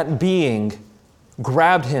 That being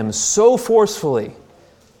grabbed him so forcefully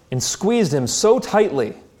and squeezed him so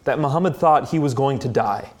tightly that Muhammad thought he was going to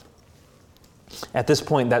die. At this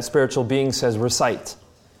point, that spiritual being says, recite.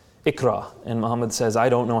 Ikra. And Muhammad says, I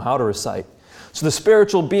don't know how to recite. So the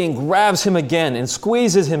spiritual being grabs him again and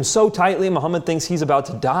squeezes him so tightly, Muhammad thinks he's about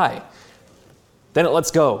to die. Then it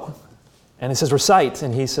lets go. And it says, recite.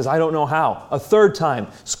 And he says, I don't know how. A third time,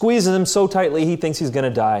 squeezes him so tightly, he thinks he's going to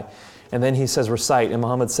die. And then he says, recite. And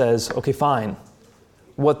Muhammad says, okay, fine.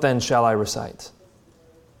 What then shall I recite?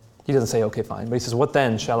 He doesn't say, okay, fine. But he says, what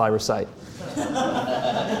then shall I recite?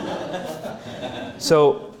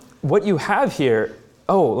 So what you have here,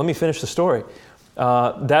 let me finish the story.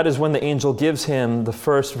 That is when the angel gives him the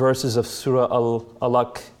first verses of Surah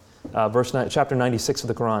Al-Alaq, chapter 96 of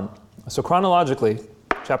the Quran. So chronologically,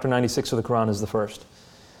 chapter 96 of the Quran is the first.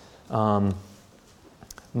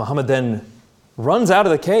 Muhammad then runs out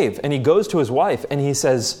of the cave and he goes to his wife and he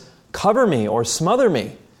says, cover me or smother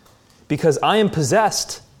me because I am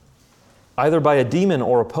possessed either by a demon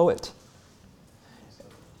or a poet.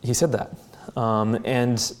 He said that.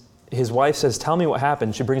 And his wife says, tell me what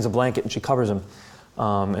happened. She brings a blanket and she covers him.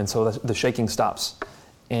 And so the shaking stops.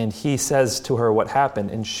 And he says to her what happened.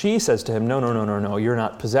 And she says to him, no, you're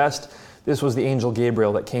not possessed. This was the angel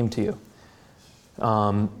Gabriel that came to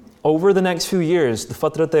you. Over the next few years, the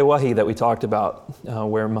Fatrat-e-Wahi that we talked about,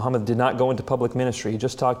 where Muhammad did not go into public ministry, he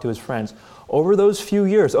just talked to his friends. Over those few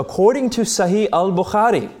years, according to Sahih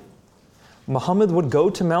al-Bukhari, Muhammad would go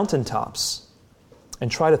to mountaintops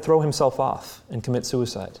and try to throw himself off and commit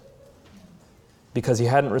suicide because he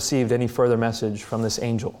hadn't received any further message from this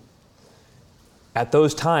angel. At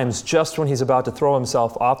those times, just when he's about to throw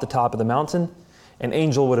himself off the top of the mountain, an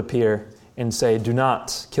angel would appear and say, do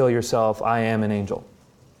not kill yourself, I am an angel.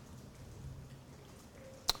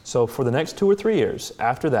 So for the next 2 or 3 years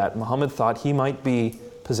after that, Muhammad thought he might be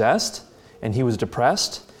possessed, and he was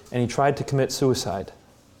depressed, and he tried to commit suicide.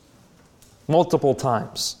 Multiple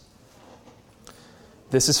times.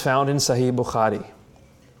 This is found in Sahih Bukhari.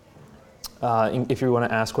 If you want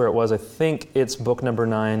to ask where it was, I think it's book number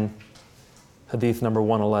 9, hadith number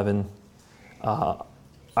 111.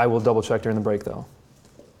 I will double check during the break though.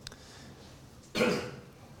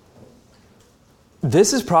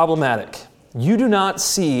 This is problematic. You do not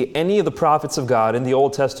see any of the prophets of God in the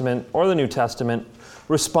Old Testament or the New Testament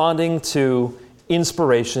responding to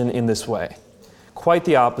inspiration in this way. Quite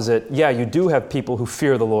the opposite. Yeah, you do have people who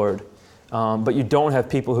fear the Lord, but you don't have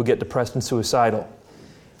people who get depressed and suicidal.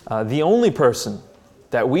 The only person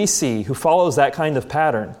that we see who follows that kind of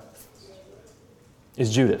pattern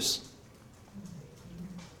is Judas.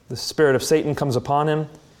 The spirit of Satan comes upon him.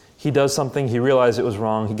 He does something, he realizes it was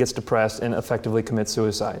wrong, he gets depressed and effectively commits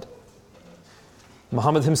suicide.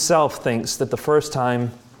 Muhammad himself thinks that the first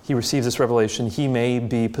time he receives this revelation, he may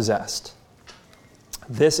be possessed.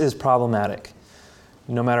 This is problematic.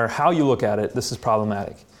 No matter how you look at it, this is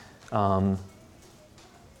problematic. For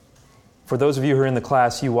those of you who are in the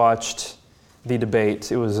class, you watched the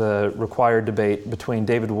debate. It was a required debate between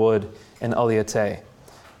David Wood and Ali Atay.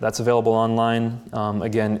 That's available online.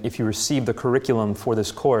 Again, if you receive the curriculum for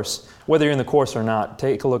this course, whether you're in the course or not,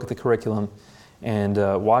 take a look at the curriculum and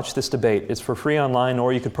watch this debate. It's for free online,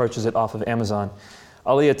 or you could purchase it off of Amazon.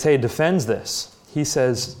 Ali Atay defends this. He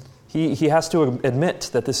says he has to admit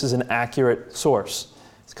that this is an accurate source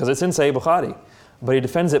because it's in Sahih Bukhari. But he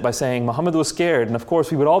defends it by saying Muhammad was scared, and of course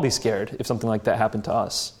we would all be scared if something like that happened to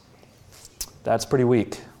us. That's pretty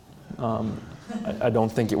weak. I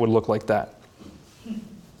don't think it would look like that.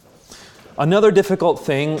 Another difficult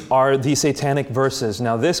thing are the satanic verses.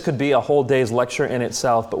 Now this could be a whole day's lecture in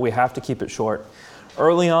itself, but we have to keep it short.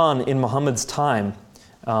 Early on in Muhammad's time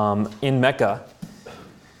in Mecca,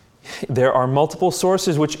 there are multiple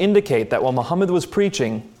sources which indicate that while Muhammad was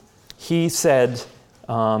preaching, he said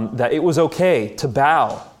that it was okay to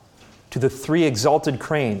bow to the 3 exalted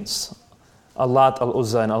cranes Allat,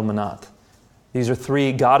 Al-Uzza, and Al-Manat. These are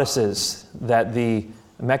three goddesses that the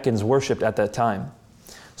Meccans worshipped at that time.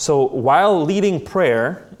 So while leading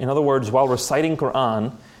prayer, in other words, while reciting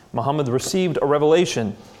Quran, Muhammad received a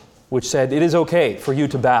revelation which said, it is okay for you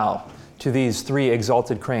to bow to these three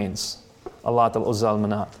exalted cranes, Allat, Al-Uzza,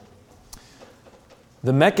 Al-Manat.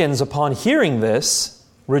 The Meccans, upon hearing this,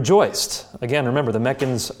 rejoiced. Again, remember, the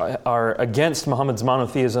Meccans are against Muhammad's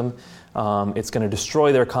monotheism. It's going to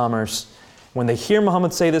destroy their commerce. When they hear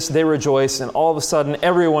Muhammad say this, they rejoice, and all of a sudden,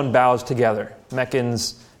 everyone bows together.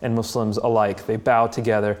 Meccans and Muslims alike. They bow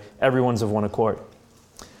together. Everyone's of one accord.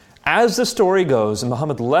 As the story goes,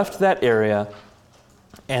 Muhammad left that area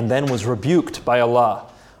and then was rebuked by Allah.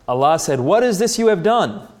 Allah said, "What is this you have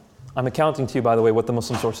done?" I'm accounting to you, by the way, what the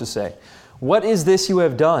Muslim sources say. "What is this you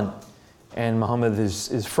have done?" And Muhammad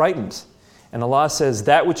is frightened. And Allah says,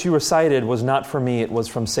 "That which you recited was not for me, it was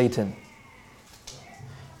from Satan."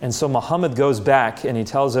 And so Muhammad goes back and he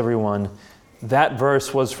tells everyone, that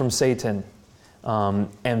verse was from Satan.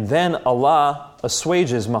 And then Allah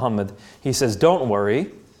assuages Muhammad. He says, don't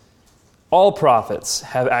worry. All prophets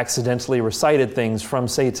have accidentally recited things from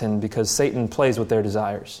Satan because Satan plays with their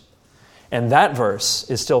desires. And that verse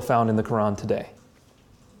is still found in the Quran today.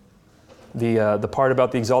 The part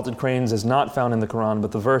about the exalted cranes is not found in the Quran,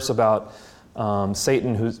 but the verse about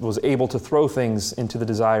Satan who was able to throw things into the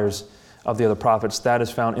desires of the other prophets, that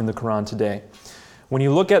is found in the Quran today. When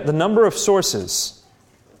you look at the number of sources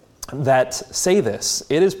that say this,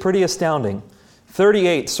 it is pretty astounding.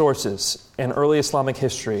 38 sources in early Islamic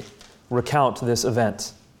history recount this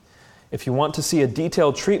event. If you want to see a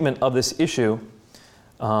detailed treatment of this issue,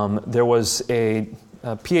 there was a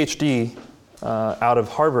PhD out of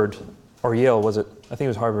Harvard, or Yale, was it? I think it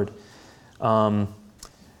was Harvard,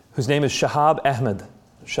 whose name is Shahab Ahmed.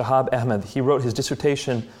 Shahab Ahmed. He wrote his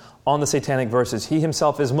dissertation on the satanic verses. He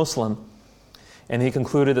himself is Muslim, and he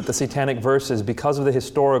concluded that the satanic verses, because of the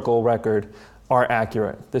historical record, are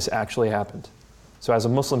accurate. This actually happened. So as a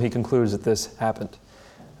Muslim, he concludes that this happened.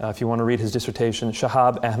 If you want to read his dissertation,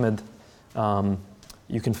 Shahab Ahmed,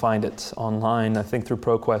 you can find it online. I think through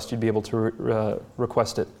ProQuest, you'd be able to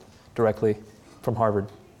request it directly from Harvard.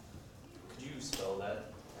 Could you spell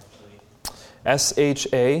that, actually?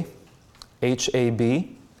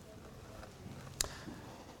 Shahab.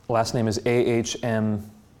 Last name is Ahmad,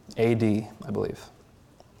 I believe.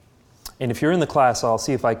 And if you're in the class, I'll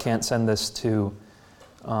see if I can't send this to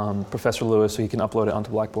Professor Lewis so he can upload it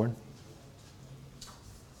onto Blackboard.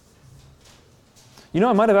 You know,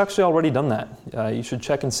 I might have actually already done that. You should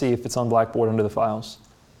check and see if it's on Blackboard under the files.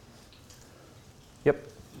 Yep.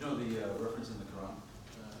 You know the reference in the Quran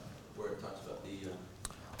where it talks about the...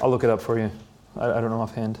 I'll look it up for you. I don't know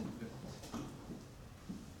offhand.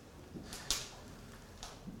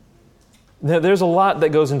 There's a lot that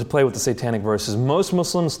goes into play with the satanic verses. Most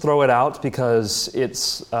Muslims throw it out because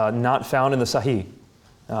it's not found in the Sahih.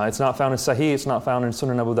 It's not found in Sahih, it's not found in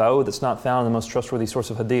Sunan Abu Dawud, it's not found in the most trustworthy source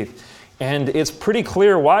of hadith. And it's pretty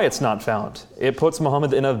clear why it's not found. It puts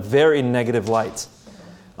Muhammad in a very negative light.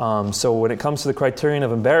 So when it comes to the criterion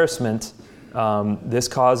of embarrassment, this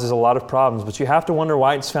causes a lot of problems. But you have to wonder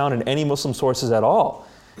why it's found in any Muslim sources at all,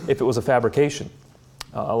 if it was a fabrication.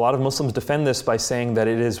 A lot of Muslims defend this by saying that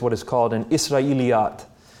it is what is called an Isra'iliyat,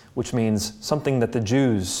 which means something that the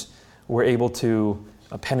Jews were able to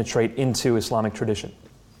penetrate into Islamic tradition.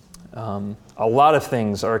 A lot of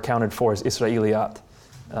things are accounted for as Isra'iliyat,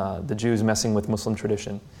 the Jews messing with Muslim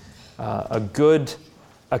tradition. A good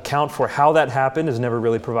account for how that happened is never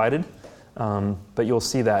really provided, but you'll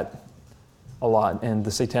see that a lot, and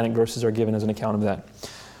the satanic verses are given as an account of that.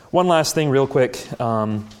 One last thing real quick.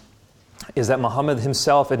 Is that Muhammad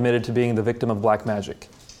himself admitted to being the victim of black magic.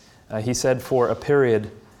 He said for a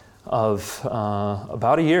period of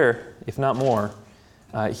about a year, if not more,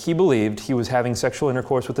 he believed he was having sexual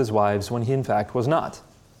intercourse with his wives when he in fact was not.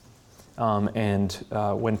 And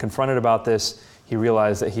when confronted about this, he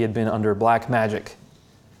realized that he had been under black magic,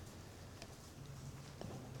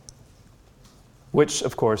 which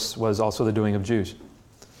of course was also the doing of Jews.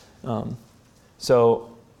 So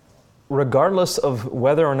regardless of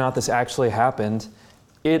whether or not this actually happened,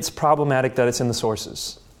 it's problematic that it's in the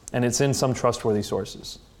sources, and it's in some trustworthy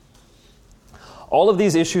sources. All of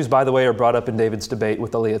these issues, by the way, are brought up in David's debate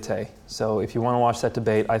with Aliyateh. So if you want to watch that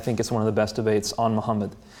debate, I think it's one of the best debates on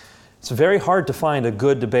Muhammad. It's very hard to find a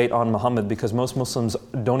good debate on Muhammad because most Muslims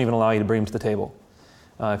don't even allow you to bring him to the table.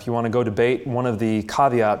 If you want to go debate, one of the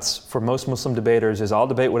caveats for most Muslim debaters is I'll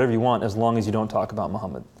debate whatever you want as long as you don't talk about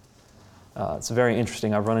Muhammad. It's very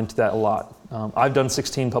interesting. I've run into that a lot. I've done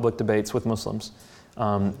 16 public debates with Muslims,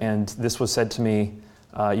 and this was said to me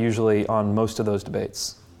usually on most of those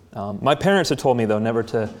debates. My parents had told me, though, never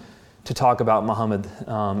to talk about Muhammad,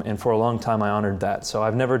 and for a long time I honored that. So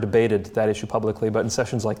I've never debated that issue publicly, but in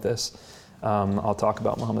sessions like this, I'll talk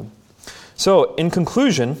about Muhammad. So, in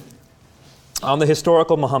conclusion, on the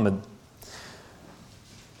historical Muhammad,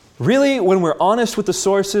 really, when we're honest with the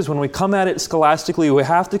sources, when we come at it scholastically, we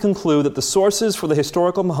have to conclude that the sources for the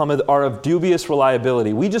historical Muhammad are of dubious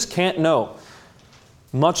reliability. We just can't know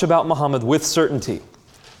much about Muhammad with certainty.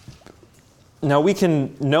 Now, we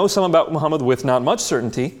can know some about Muhammad with not much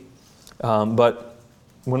certainty, but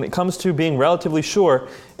when it comes to being relatively sure,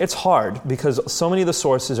 it's hard because so many of the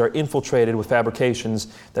sources are infiltrated with fabrications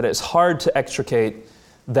that it's hard to extricate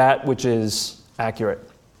that which is accurate.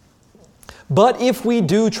 But if we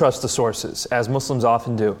do trust the sources, as Muslims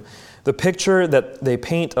often do, the picture that they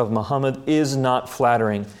paint of Muhammad is not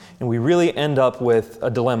flattering, and we really end up with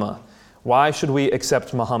a dilemma. Why should we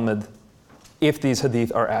accept Muhammad if these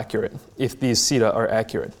hadith are accurate, if these sirah are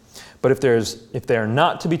accurate? But if they are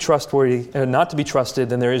not to be trustworthy, not to be trusted,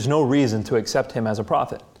 then there is no reason to accept him as a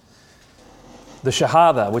prophet. The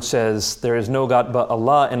Shahada, which says there is no God but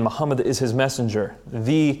Allah and Muhammad is his messenger,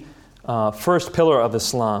 the first pillar of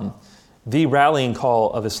Islam, the rallying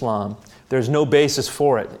call of Islam, there's no basis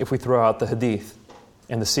for it if we throw out the hadith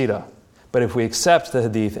and the sirah. But if we accept the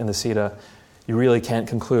hadith and the sirah, you really can't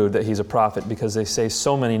conclude that he's a prophet because they say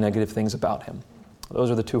so many negative things about him. Those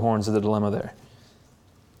are the two horns of the dilemma there.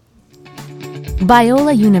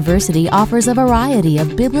 Biola University offers a variety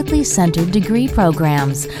of biblically centered degree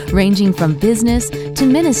programs, ranging from business to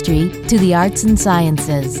ministry to the arts and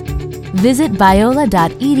sciences. Visit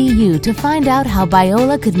biola.edu to find out how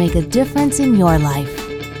Biola could make a difference in your life.